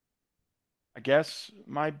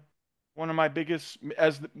of my biggest,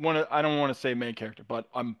 I don't want to say main character, but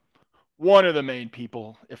I'm one of the main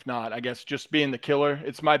people, if not, I guess, just being the killer.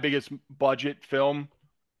 It's my biggest budget film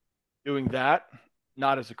doing that,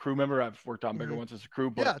 not as a crew member. I've worked on bigger ones as a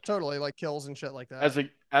crew, but yeah, totally, like kills and shit like that.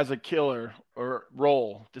 As a killer or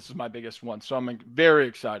role, this is my biggest one. So I'm very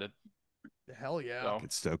excited. Hell yeah. So,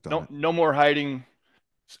 get stoked on it. No more hiding,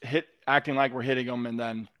 acting like we're hitting them and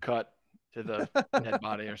then cut to the dead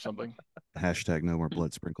body or something. Hashtag no more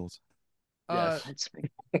blood sprinkles. Yes.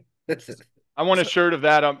 I want a shirt of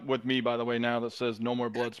that with me, by the way, now that says no more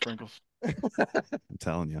blood sprinkles. I'm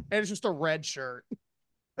telling you. And it's just a red shirt.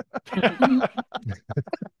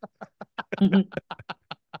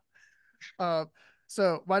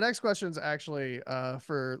 So my next question is actually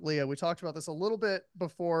for Leah. We talked about this a little bit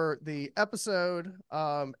before the episode.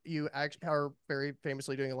 You actually are very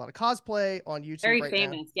famously doing a lot of cosplay on YouTube. Very right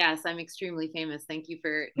famous. now. Yes, I'm extremely famous. Thank you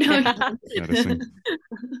for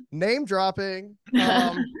name dropping.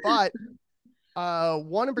 But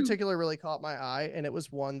one in particular really caught my eye, and it was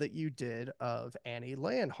one that you did of Annie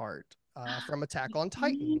Leonhardt from Attack on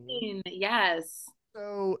Titan. Yes.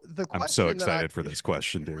 So the I'm so question that excited for this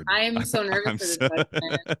question, dude. I'm so nervous I'm for this so-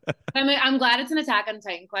 question. I'm glad it's an Attack on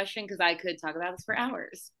Titan question because I could talk about this for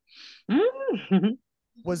hours.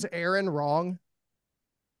 was Eren wrong?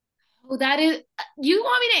 Oh, that is. You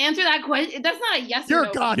want me to answer that question? That's not a yes or You're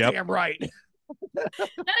no. goddamn right. That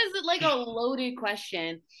is like a loaded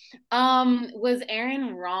question. Was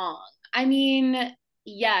Eren wrong? I mean,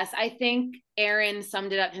 yes, I think Eren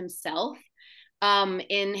summed it up himself.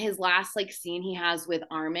 In his last like scene he has with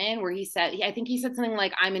Armin, where he said, I think he said something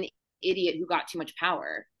like, "I'm an idiot who got too much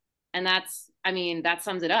power," and that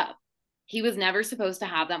sums it up. He was never supposed to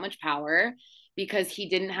have that much power because he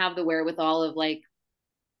didn't have the wherewithal of like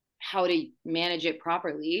how to manage it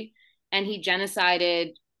properly, and he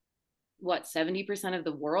genocided what 70% of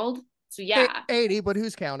the world. So yeah, 80, but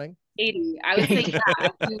who's counting? 80. I would say yeah,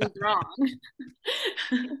 he was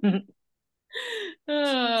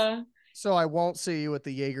wrong. So I won't see you at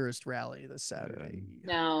the Yeagerist rally this Saturday.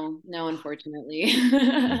 No, unfortunately.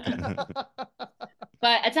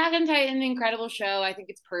 But Attack on Titan, incredible show. I think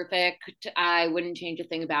it's perfect. I wouldn't change a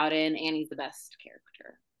thing about it. And Annie's the best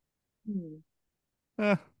character.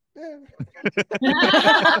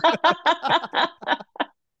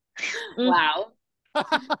 Wow.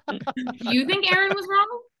 You think Eren was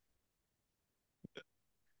wrong?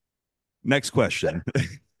 Next question.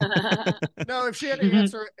 No, if she had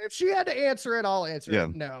to answer it, I'll answer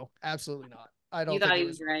it. No, absolutely not. I don't think he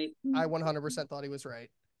was right. I 100% thought he was right.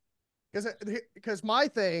 Because my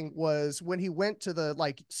thing was when he went to the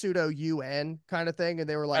like pseudo UN kind of thing, and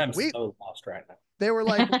they were like, I'm so lost right now. They were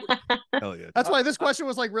like, hell yeah. That's why this question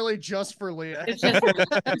was like really just for Leah. It's just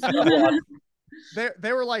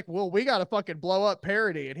they were like, well, we got to fucking blow up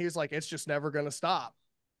parody, and he was like, it's just never gonna stop.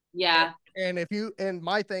 Yeah. And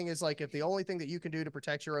my thing is like, if the only thing that you can do to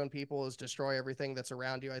protect your own people is destroy everything that's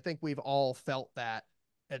around you, I think we've all felt that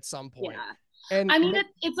at some point. Yeah. And I mean,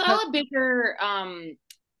 it's all a bigger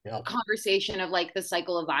conversation of like the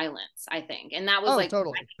cycle of violence, I think. And that was like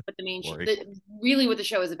totally what the main really what the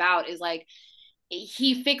show is about is like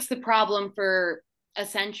he fixed the problem for a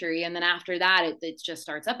century, and then after that it just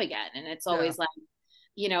starts up again, and it's always like,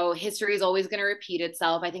 you know, history is always going to repeat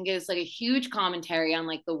itself. I think it's like a huge commentary on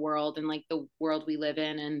like the world and like the world we live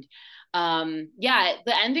in. And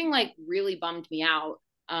the ending like really bummed me out.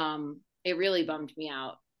 It really bummed me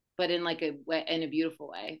out, but in like in a beautiful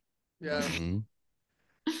way. Yeah.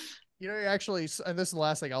 You know, actually, and this is the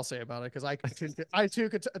last thing I'll say about it, because I too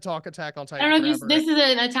could talk Attack on Titan. I don't know if this is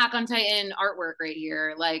an Attack on Titan artwork right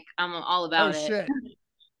here. Like, I'm all about it. Shit.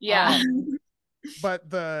 Yeah. But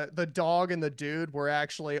the dog and the dude were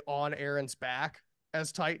actually on Eren's back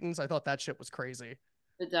as Titans. I thought that shit was crazy.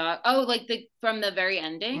 The dog. Oh, like from the very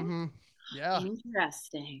ending? Mm-hmm. Yeah.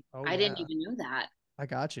 Interesting. I didn't even know that. I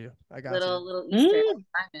got you. Little Easter egg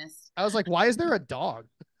I missed. I was like, why is there a dog?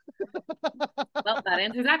 Well, that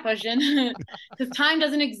answers that question. Because time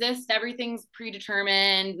doesn't exist. Everything's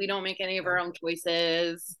predetermined. We don't make any of our own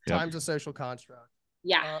choices. Time's a social construct.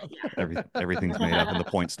 Yeah. Everything's made up and the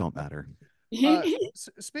points don't matter.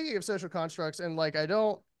 Speaking of social constructs, and like, I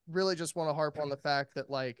don't really just want to harp on the fact that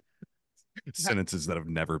like sentences that have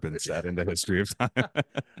never been said in the history of time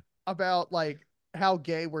about like how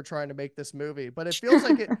gay we're trying to make this movie, but it feels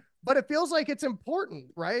like it's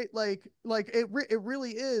important, right? Like it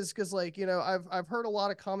really is, because like, you know, I've heard a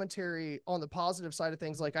lot of commentary on the positive side of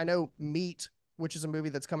things. Like, I know Meat, which is a movie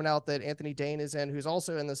that's coming out that Anthony Dane is in, who's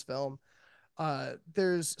also in this film.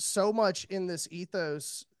 There's so much in this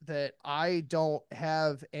ethos that I don't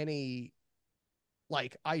have any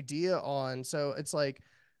like idea on. So it's like,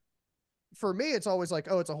 for me, it's always like,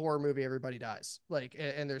 oh, it's a horror movie, everybody dies. Like,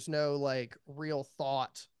 and there's no like real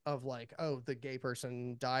thought of like, oh, the gay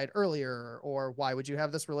person died earlier, or why would you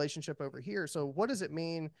have this relationship over here? So what does it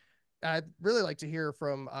mean? I'd really like to hear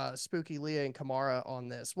from Spooky, Leah, and Kamarra on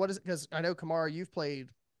this. What is it? Because I know, Kamarra, you've played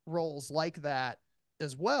roles like that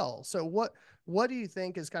as well. So what do you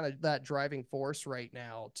think is kind of that driving force right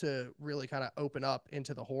now to really kind of open up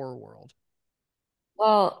into the horror world?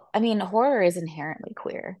 Well, I mean, horror is inherently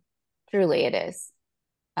queer. Truly it is.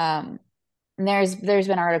 And there's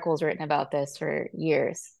been articles written about this for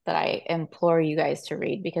years that I implore you guys to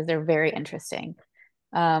read, because they're very interesting.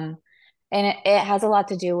 And it has a lot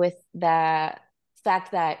to do with the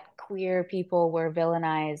fact that queer people were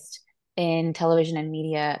villainized in television and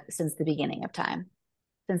media since the beginning of time,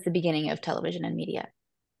 since the beginning of television and media.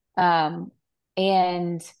 And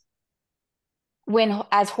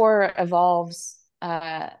as horror evolves,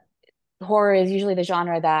 horror is usually the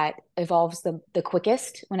genre that evolves the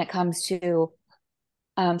quickest when it comes to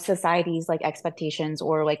society's like expectations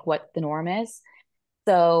or like what the norm is.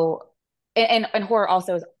 So, and horror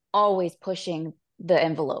also is always pushing the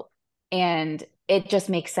envelope. And it just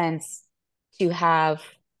makes sense to have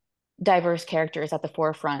diverse characters at the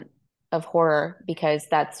forefront of horror, because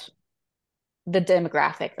that's the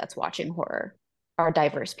demographic that's watching horror, are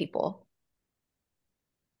diverse people.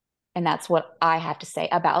 And that's what I have to say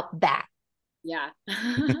about that. Yeah.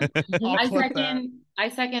 That. I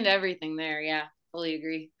second everything there. Yeah, fully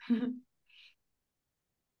agree. What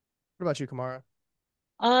about you, Kamarra?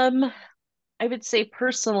 I would say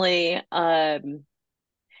personally,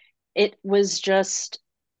 it was just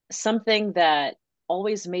something that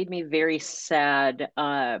always made me very sad,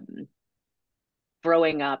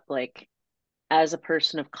 growing up, like as a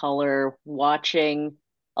person of color, watching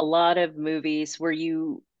a lot of movies where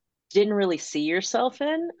you didn't really see yourself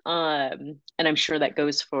in. And I'm sure that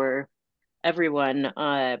goes for everyone.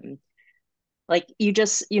 Like you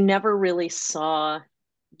never really saw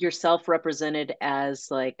yourself represented as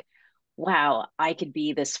like, wow, I could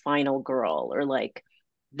be this final girl, or like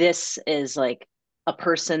this is like a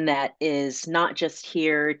person that is not just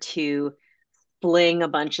here to fling a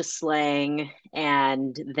bunch of slang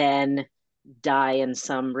and then die in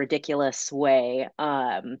some ridiculous way.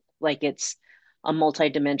 Like it's a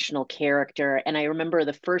multidimensional character. And I remember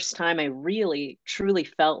the first time I really truly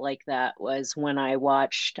felt like that was when I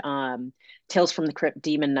watched Tales from the Crypt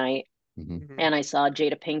Demon Knight. Mm-hmm. And I saw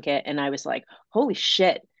Jada Pinkett and I was like, holy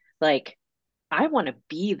shit, like I want to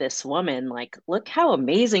be this woman. Like, look how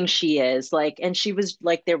amazing she is. Like, and she was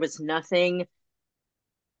like, there was nothing,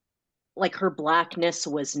 like her blackness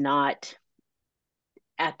was not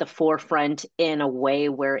at the forefront in a way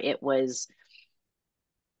where it was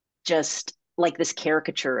just like this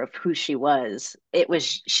caricature of who she was.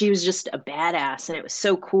 She was just a badass, and it was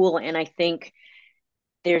so cool. And I think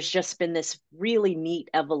there's just been this really neat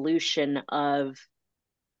evolution of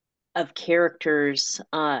characters,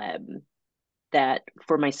 that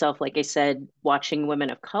for myself, like I said, watching women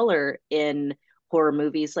of color in horror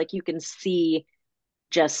movies, like you can see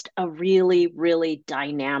just a really, really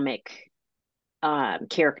dynamic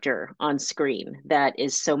character on screen that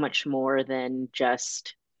is so much more than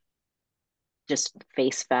just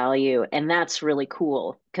face value. And that's really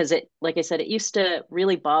cool, because it, like I said, it used to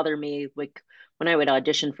really bother me, like when I would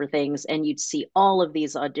audition for things and you'd see all of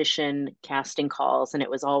these audition casting calls and it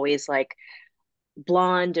was always like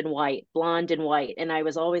blonde and white, blonde and white, and I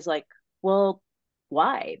was always like, well,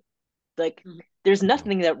 why? Like there's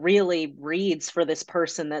nothing that really reads for this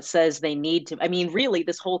person that says they need to. I mean, really,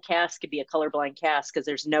 this whole cast could be a colorblind cast because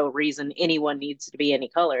there's no reason anyone needs to be any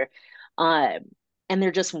color. And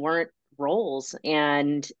there just weren't roles.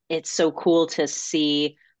 And it's so cool to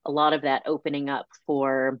see a lot of that opening up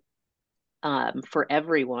for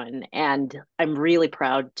everyone. And I'm really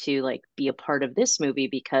proud to like be a part of this movie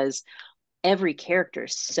because every character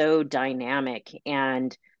is so dynamic,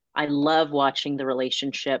 and I love watching the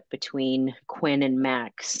relationship between Quinn and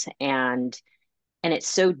Max, and it's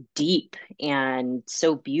so deep and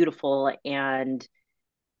so beautiful, and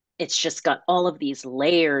it's just got all of these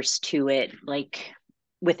layers to it, like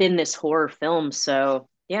within this horror film. So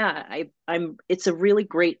yeah, I'm it's a really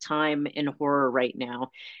great time in horror right now,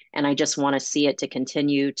 and I just want to see it to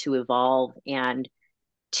continue to evolve and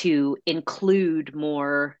to include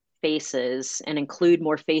more faces, and include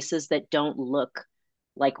more faces that don't look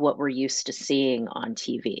like what we're used to seeing on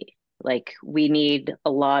TV. Like we need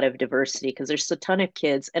a lot of diversity because there's a ton of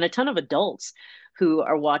kids and a ton of adults who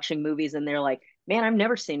are watching movies and they're like, man, I've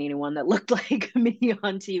never seen anyone that looked like me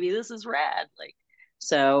on TV. This is rad. Like,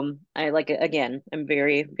 so I like it. Again, I'm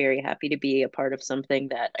very, very happy to be a part of something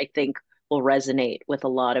that I think will resonate with a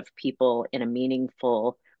lot of people in a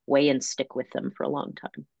meaningful way and stick with them for a long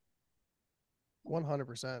time.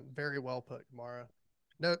 100%. Very well put, Kamarra.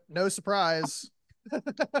 No surprise.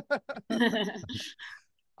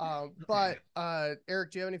 But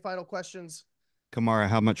Eric, do you have any final questions? Kamarra,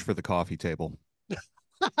 how much for the coffee table?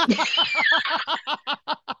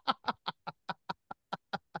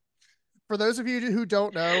 For those of you who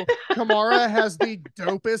don't know, Kamarra has the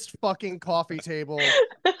dopest fucking coffee table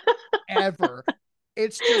ever.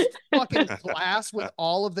 It's just fucking glass with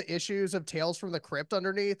all of the issues of Tales from the Crypt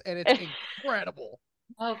underneath, and it's incredible.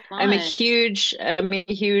 Oh, fun. I'm a huge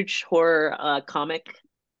horror comic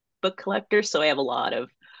book collector, so I have a lot of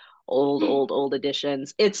old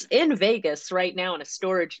editions. It's in Vegas right now in a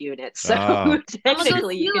storage unit, so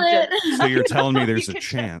technically you can just. So you're telling me there's a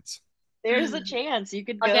chance? There's a chance you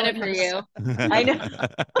could I'll go get it for you. I know.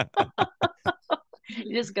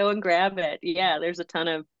 You just go and grab it. Yeah, there's a ton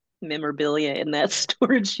of memorabilia in that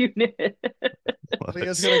storage unit.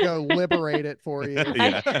 Leah's gonna go liberate it for you.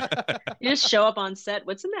 Yeah. You just show up on set.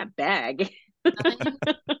 What's in that bag?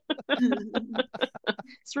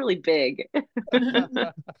 it's really big.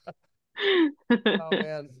 Oh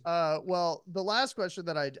man. Well, the last question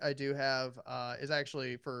that I do have is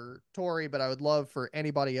actually for Tory, but I would love for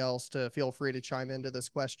anybody else to feel free to chime into this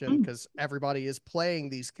question because everybody is playing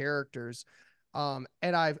these characters. And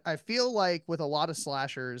I feel like with a lot of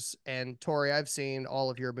slashers, and Tory, I've seen all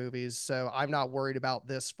of your movies, so I'm not worried about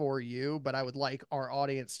this for you, but I would like our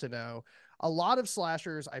audience to know a lot of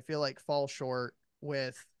slashers I feel like fall short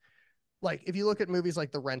with, like, if you look at movies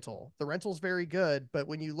like The Rental's very good, but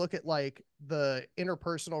when you look at like the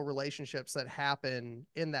interpersonal relationships that happen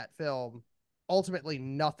in that film, ultimately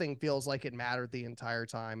nothing feels like it mattered the entire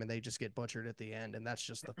time and they just get butchered at the end, and that's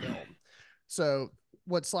just the film. So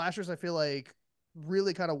what slashers I feel like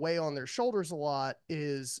really kind of weigh on their shoulders a lot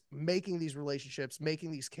is making these relationships,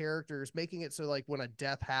 making these characters, making it so like when a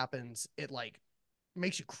death happens, it like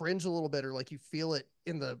makes you cringe a little bit, or like you feel it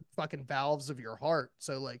in the fucking valves of your heart.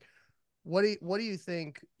 So like what do you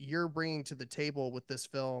think you're bringing to the table with this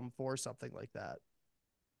film for something like that?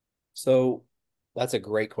 So that's a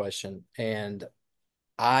great question. And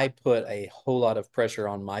I put a whole lot of pressure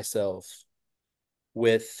on myself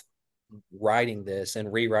with writing this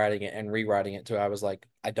and rewriting it till I was like,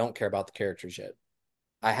 I don't care about the characters yet.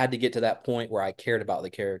 I had to get to that point where I cared about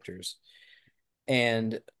the characters.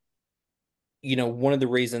 And one of the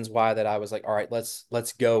reasons why that I was like, all right,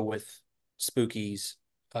 let's go with Spooky's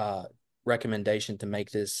recommendation to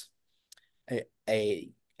make this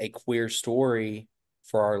a queer story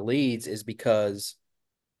for our leads is because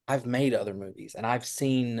I've made other movies and I've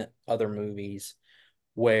seen other movies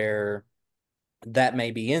where that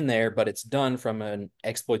may be in there, but it's done from an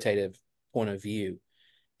exploitative point of view.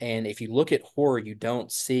 And if you look at horror, you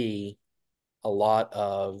don't see a lot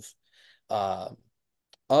of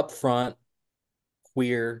upfront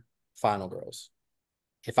queer final girls.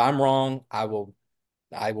 If I'm wrong, I will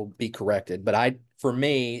be corrected. But for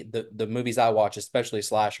me, the movies I watch, especially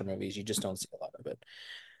slasher movies, you just don't see a lot of it.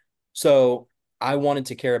 So I wanted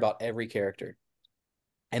to care about every character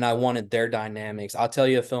and I wanted their dynamics. I'll tell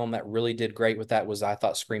you a film that really did great with that was I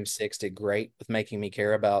thought Scream 6 did great with making me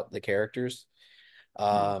care about the characters.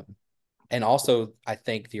 And also, I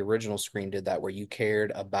think the original Scream did that where you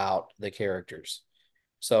cared about the characters.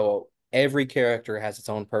 So every character has its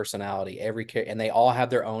own personality, and they all have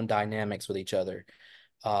their own dynamics with each other.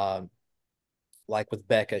 Like with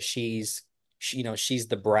Becca, she's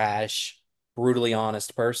the brash, brutally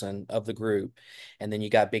honest person of the group. And then you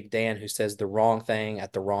got Big Dan, who says the wrong thing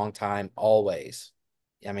at the wrong time always.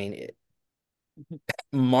 I mean,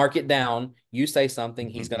 mark it down. You say something,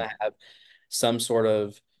 he's going to have some sort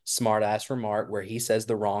of smart ass remark where he says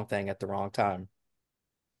the wrong thing at the wrong time.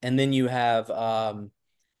 And then you have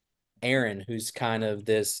Eren, who's kind of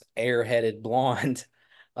this airheaded blonde.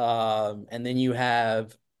 And then you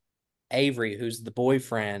have Avery, who's the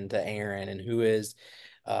boyfriend to Eren and who is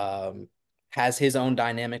has his own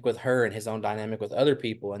dynamic with her and his own dynamic with other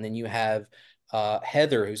people. And then you have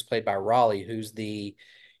Heather, who's played by Raleigh,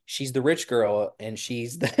 she's the rich girl, and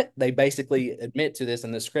they basically admit to this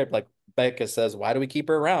in the script. Like Becca says, why do we keep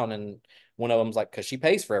her around? And one of them's like, because she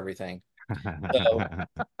pays for everything. So,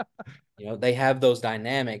 they have those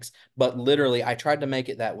dynamics, but literally I tried to make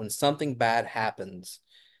it that when something bad happens,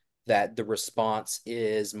 that the response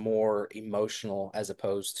is more emotional as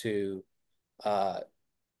opposed to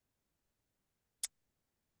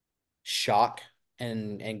shock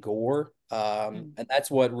and gore. And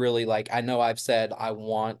that's what really, like, I know I've said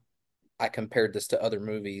I compared this to other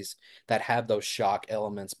movies that have those shock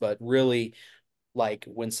elements, but really, like,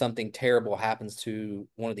 when something terrible happens to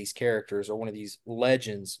one of these characters or one of these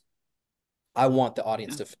legends, I want the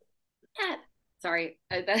audience to feel. Sorry,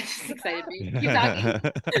 that just excited me. Keep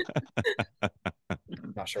talking.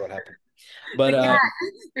 Not sure what happened, but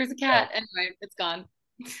there's a cat. Anyway, it's gone.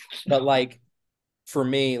 But like, for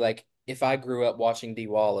me, like, if I grew up watching Dee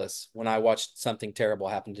Wallace, when I watched something terrible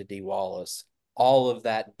happen to Dee Wallace, all of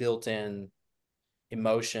that built-in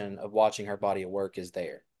emotion of watching her body of work is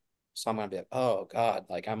there. So I'm gonna be like, oh God,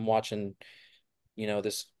 like I'm watching,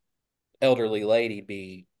 this elderly lady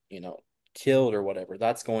be, killed or whatever.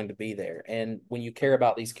 That's going to be there. And when you care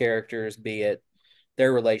about these characters, be it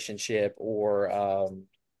their relationship or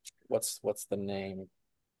what's the name?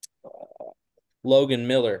 Logan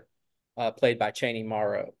Miller, played by Chaney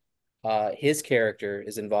Morrow. His character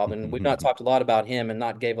is involved, and we've not talked a lot about him and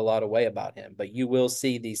not gave a lot away about him, but you will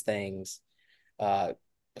see these things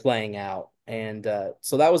playing out. And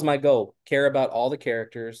so that was my goal: care about all the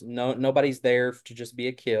characters. Nobody's there to just be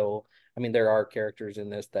a kill. I mean, there are characters in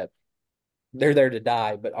this that they're there to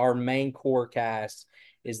die, but our main core cast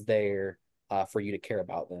is there for you to care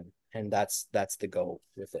about them, and that's the goal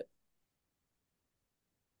with it.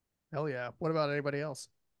 Hell yeah. What about anybody else?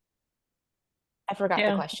 I forgot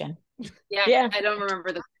the question. Yeah, I don't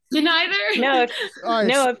remember the question either. No, right,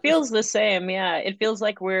 it feels the same. Yeah, it feels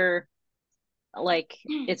like we're like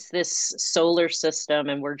it's this solar system,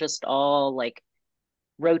 and we're just all like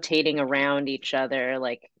rotating around each other.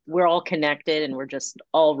 Like we're all connected, and we're just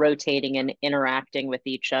all rotating and interacting with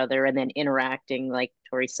each other, and then interacting, like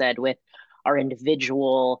Tori said, with our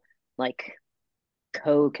individual like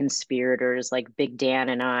co-conspirators. Like Big Dan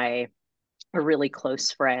and I are really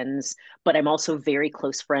close friends, but I'm also very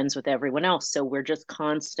close friends with everyone else. So we're just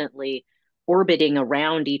constantly orbiting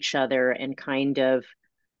around each other and kind of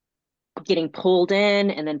getting pulled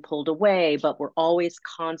in and then pulled away, but we're always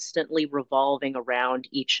constantly revolving around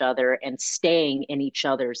each other and staying in each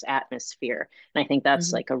other's atmosphere. And I think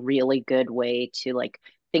that's like a really good way to like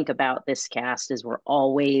think about this cast is we're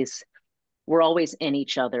always in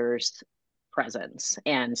each other's presence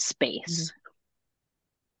and space.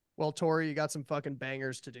 Well, Tori, you got some fucking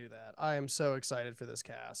bangers to do that. I am so excited for this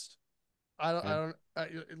cast. And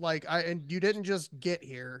you didn't just get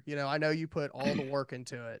here. You know, I know you put all the work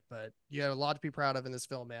into it, but you have a lot to be proud of in this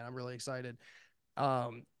film, man. I'm really excited.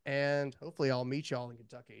 And hopefully I'll meet y'all in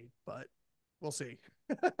Kentucky, but we'll see.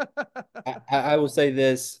 I will say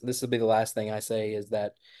this will be the last thing I say is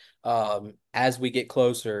that as we get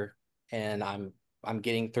closer and I'm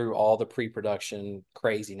getting through all the pre-production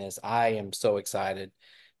craziness, I am so excited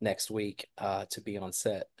next week to be on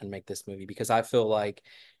set and make this movie, because I feel like,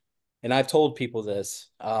 and I've told people this,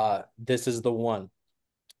 this is the one,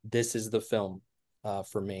 this is the film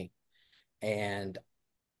for me. And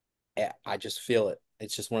I just feel it.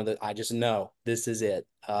 It's just one of the, I just know this is it.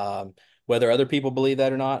 Whether other people believe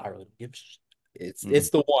that or not, I really don't give a shit. It's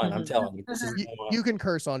the one. I'm telling you, this is the one. You can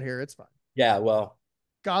curse on here. It's fine. Yeah, well,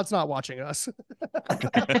 God's not watching us.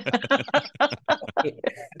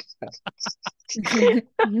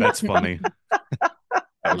 That's funny.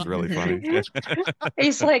 That was really funny.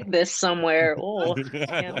 He's like this somewhere. Oh,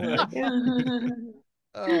 can't look.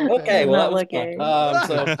 Okay, well, that was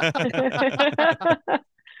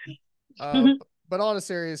fun. But on a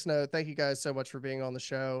serious note, thank you guys so much for being on the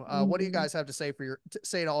show. What do you guys have to say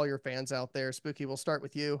say to all your fans out there? Spooky, we'll start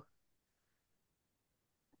with you.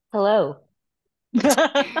 Hello.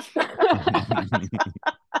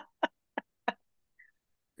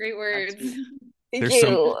 Great words.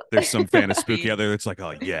 There's some fan of Spooky out there that's like,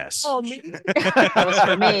 oh yes. Oh, me. That was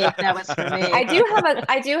for me. That was for me.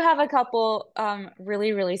 I do have a couple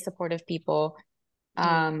really, really supportive people.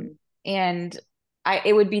 And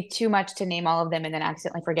it would be too much to name all of them and then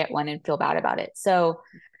accidentally forget one and feel bad about it. So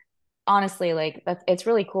honestly, like it's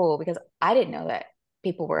really cool because I didn't know that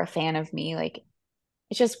people were a fan of me. Like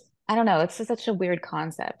it's just, I don't know. It's just such a weird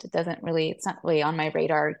concept. It's not really on my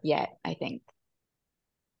radar yet, I think.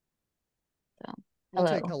 So we'll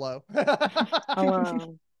take hello.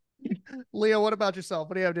 Hello. Leah, what about yourself?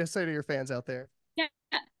 What do you have to say to your fans out there? Yeah,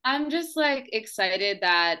 I'm just like excited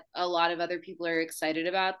that a lot of other people are excited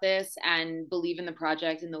about this and believe in the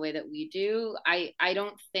project in the way that we do. I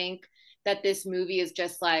don't think that this movie is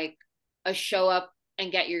just like a show up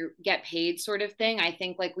and get paid sort of thing. I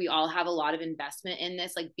think like we all have a lot of investment in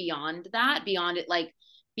this, like beyond it like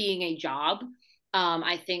being a job.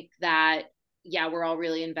 I think that we're all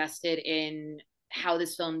really invested in how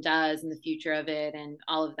this film does and the future of it and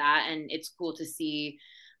all of that, and it's cool to see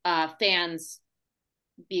fans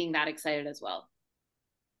being that excited as well.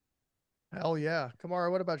 Hell yeah.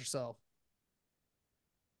 Kamarra, what about yourself?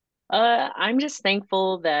 I'm just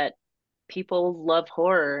thankful that people love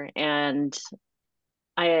horror, and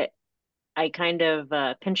I kind of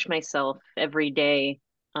pinch myself every day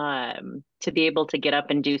to be able to get up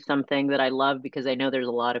and do something that I love, because I know there's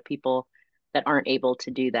a lot of people that aren't able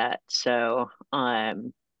to do that. So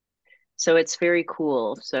it's very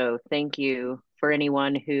cool. So thank you for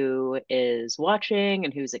anyone who is watching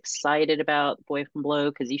and who's excited about Boy from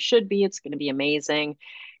Below, because you should be. It's going to be amazing.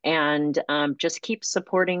 And just keep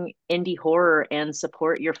supporting indie horror and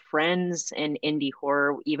support your friends in indie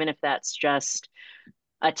horror, even if that's just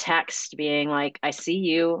a text being like, I see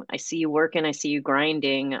you working, I see you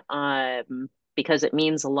grinding, because it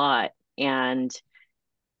means a lot. And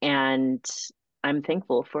I'm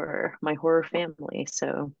thankful for my horror family.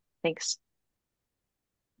 So thanks.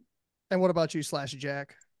 And what about you,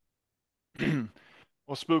 Jack?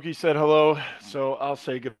 Well, Spooky said hello, so I'll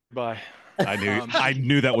say goodbye. I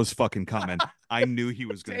knew that was fucking coming. I knew he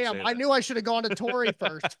was going to say that. I knew I should have gone to Tory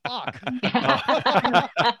first. Fuck.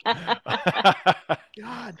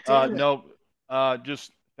 God damn it. No,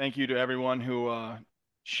 just thank you to everyone who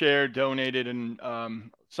shared, donated, and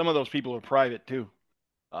some of those people are private too.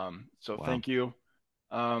 So wow. Thank you.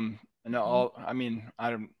 And all, I mean,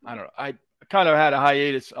 I kind of had a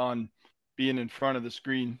hiatus on being in front of the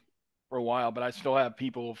screen for a while, but I still have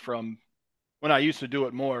people from when I used to do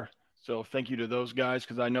it more. So thank you to those guys,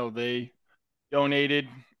 because I know they donated,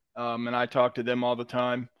 and I talk to them all the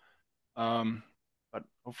time. But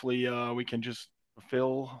hopefully we can just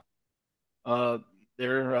fulfill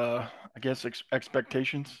their, I guess,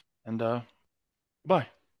 expectations. And bye.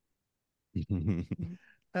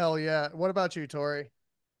 Hell yeah. What about you, Tori?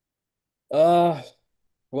 What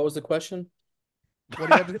was the question? What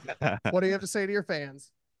do you have to say to your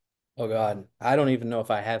fans? Oh God, I don't even know if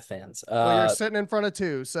I have fans. Well, you're sitting in front of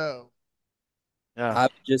two, so Yeah. I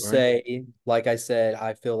would just say, like I said,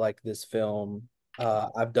 I feel like this film,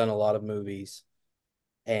 I've done a lot of movies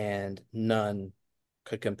and none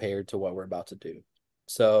could compare to what we're about to do.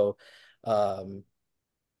 So, um,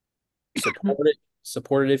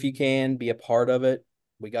 support it if you can, be a part of it.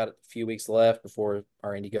 We got a few weeks left before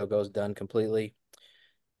our Indiegogo is done completely.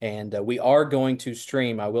 And we are going to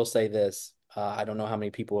stream. I will say this. I don't know how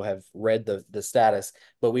many people have read the status,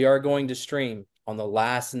 but we are going to stream on the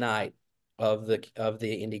last night of the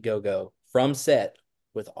Indiegogo from set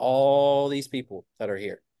with all these people that are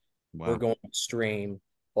here. Wow. We're going to stream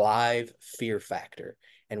live Fear Factor.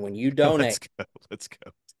 And when you donate, let's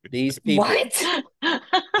go. These people. What?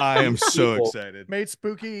 I am so excited. Made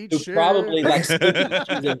Spooky eat Who shit. probably like Spooky.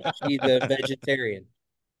 She's a vegetarian.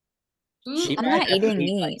 Ooh, I'm not eating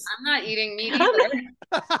meat. I'm not eating meat either.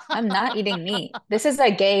 I'm not eating meat. This is a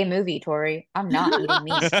gay movie, Tori. I'm not eating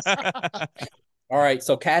meat. All right,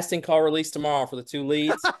 so casting call released tomorrow for the two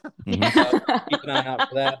leads. Keep an eye out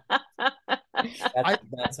for that.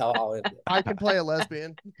 That's how I'll end it. I can play a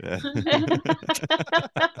lesbian. Yeah.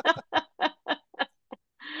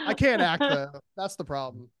 I can't act though. That's the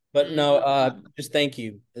problem. But no, just thank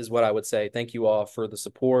you is what I would say. Thank you all for the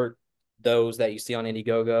support, those that you see on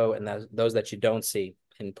Indiegogo and those that you don't see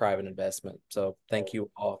in private investment. So thank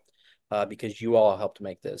you all because you all helped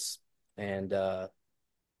make this. And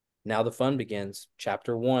now the fun begins.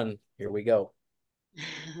 Chapter 1. Here we go.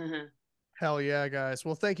 Hell yeah, guys.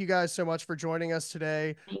 Well, thank you guys so much for joining us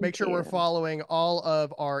today. Make sure you. we're following all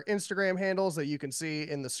of our Instagram handles that you can see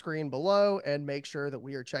in the screen below, and make sure that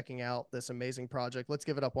we are checking out this amazing project. Let's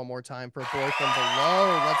give it up one more time for Boy From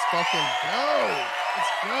Below. Let's fucking go. Let's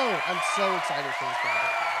go. I'm so excited for this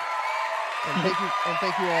project. And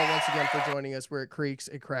thank you all once again for joining us. Where it creaks,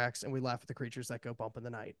 it cracks, and we laugh at the creatures that go bump in the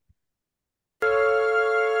night.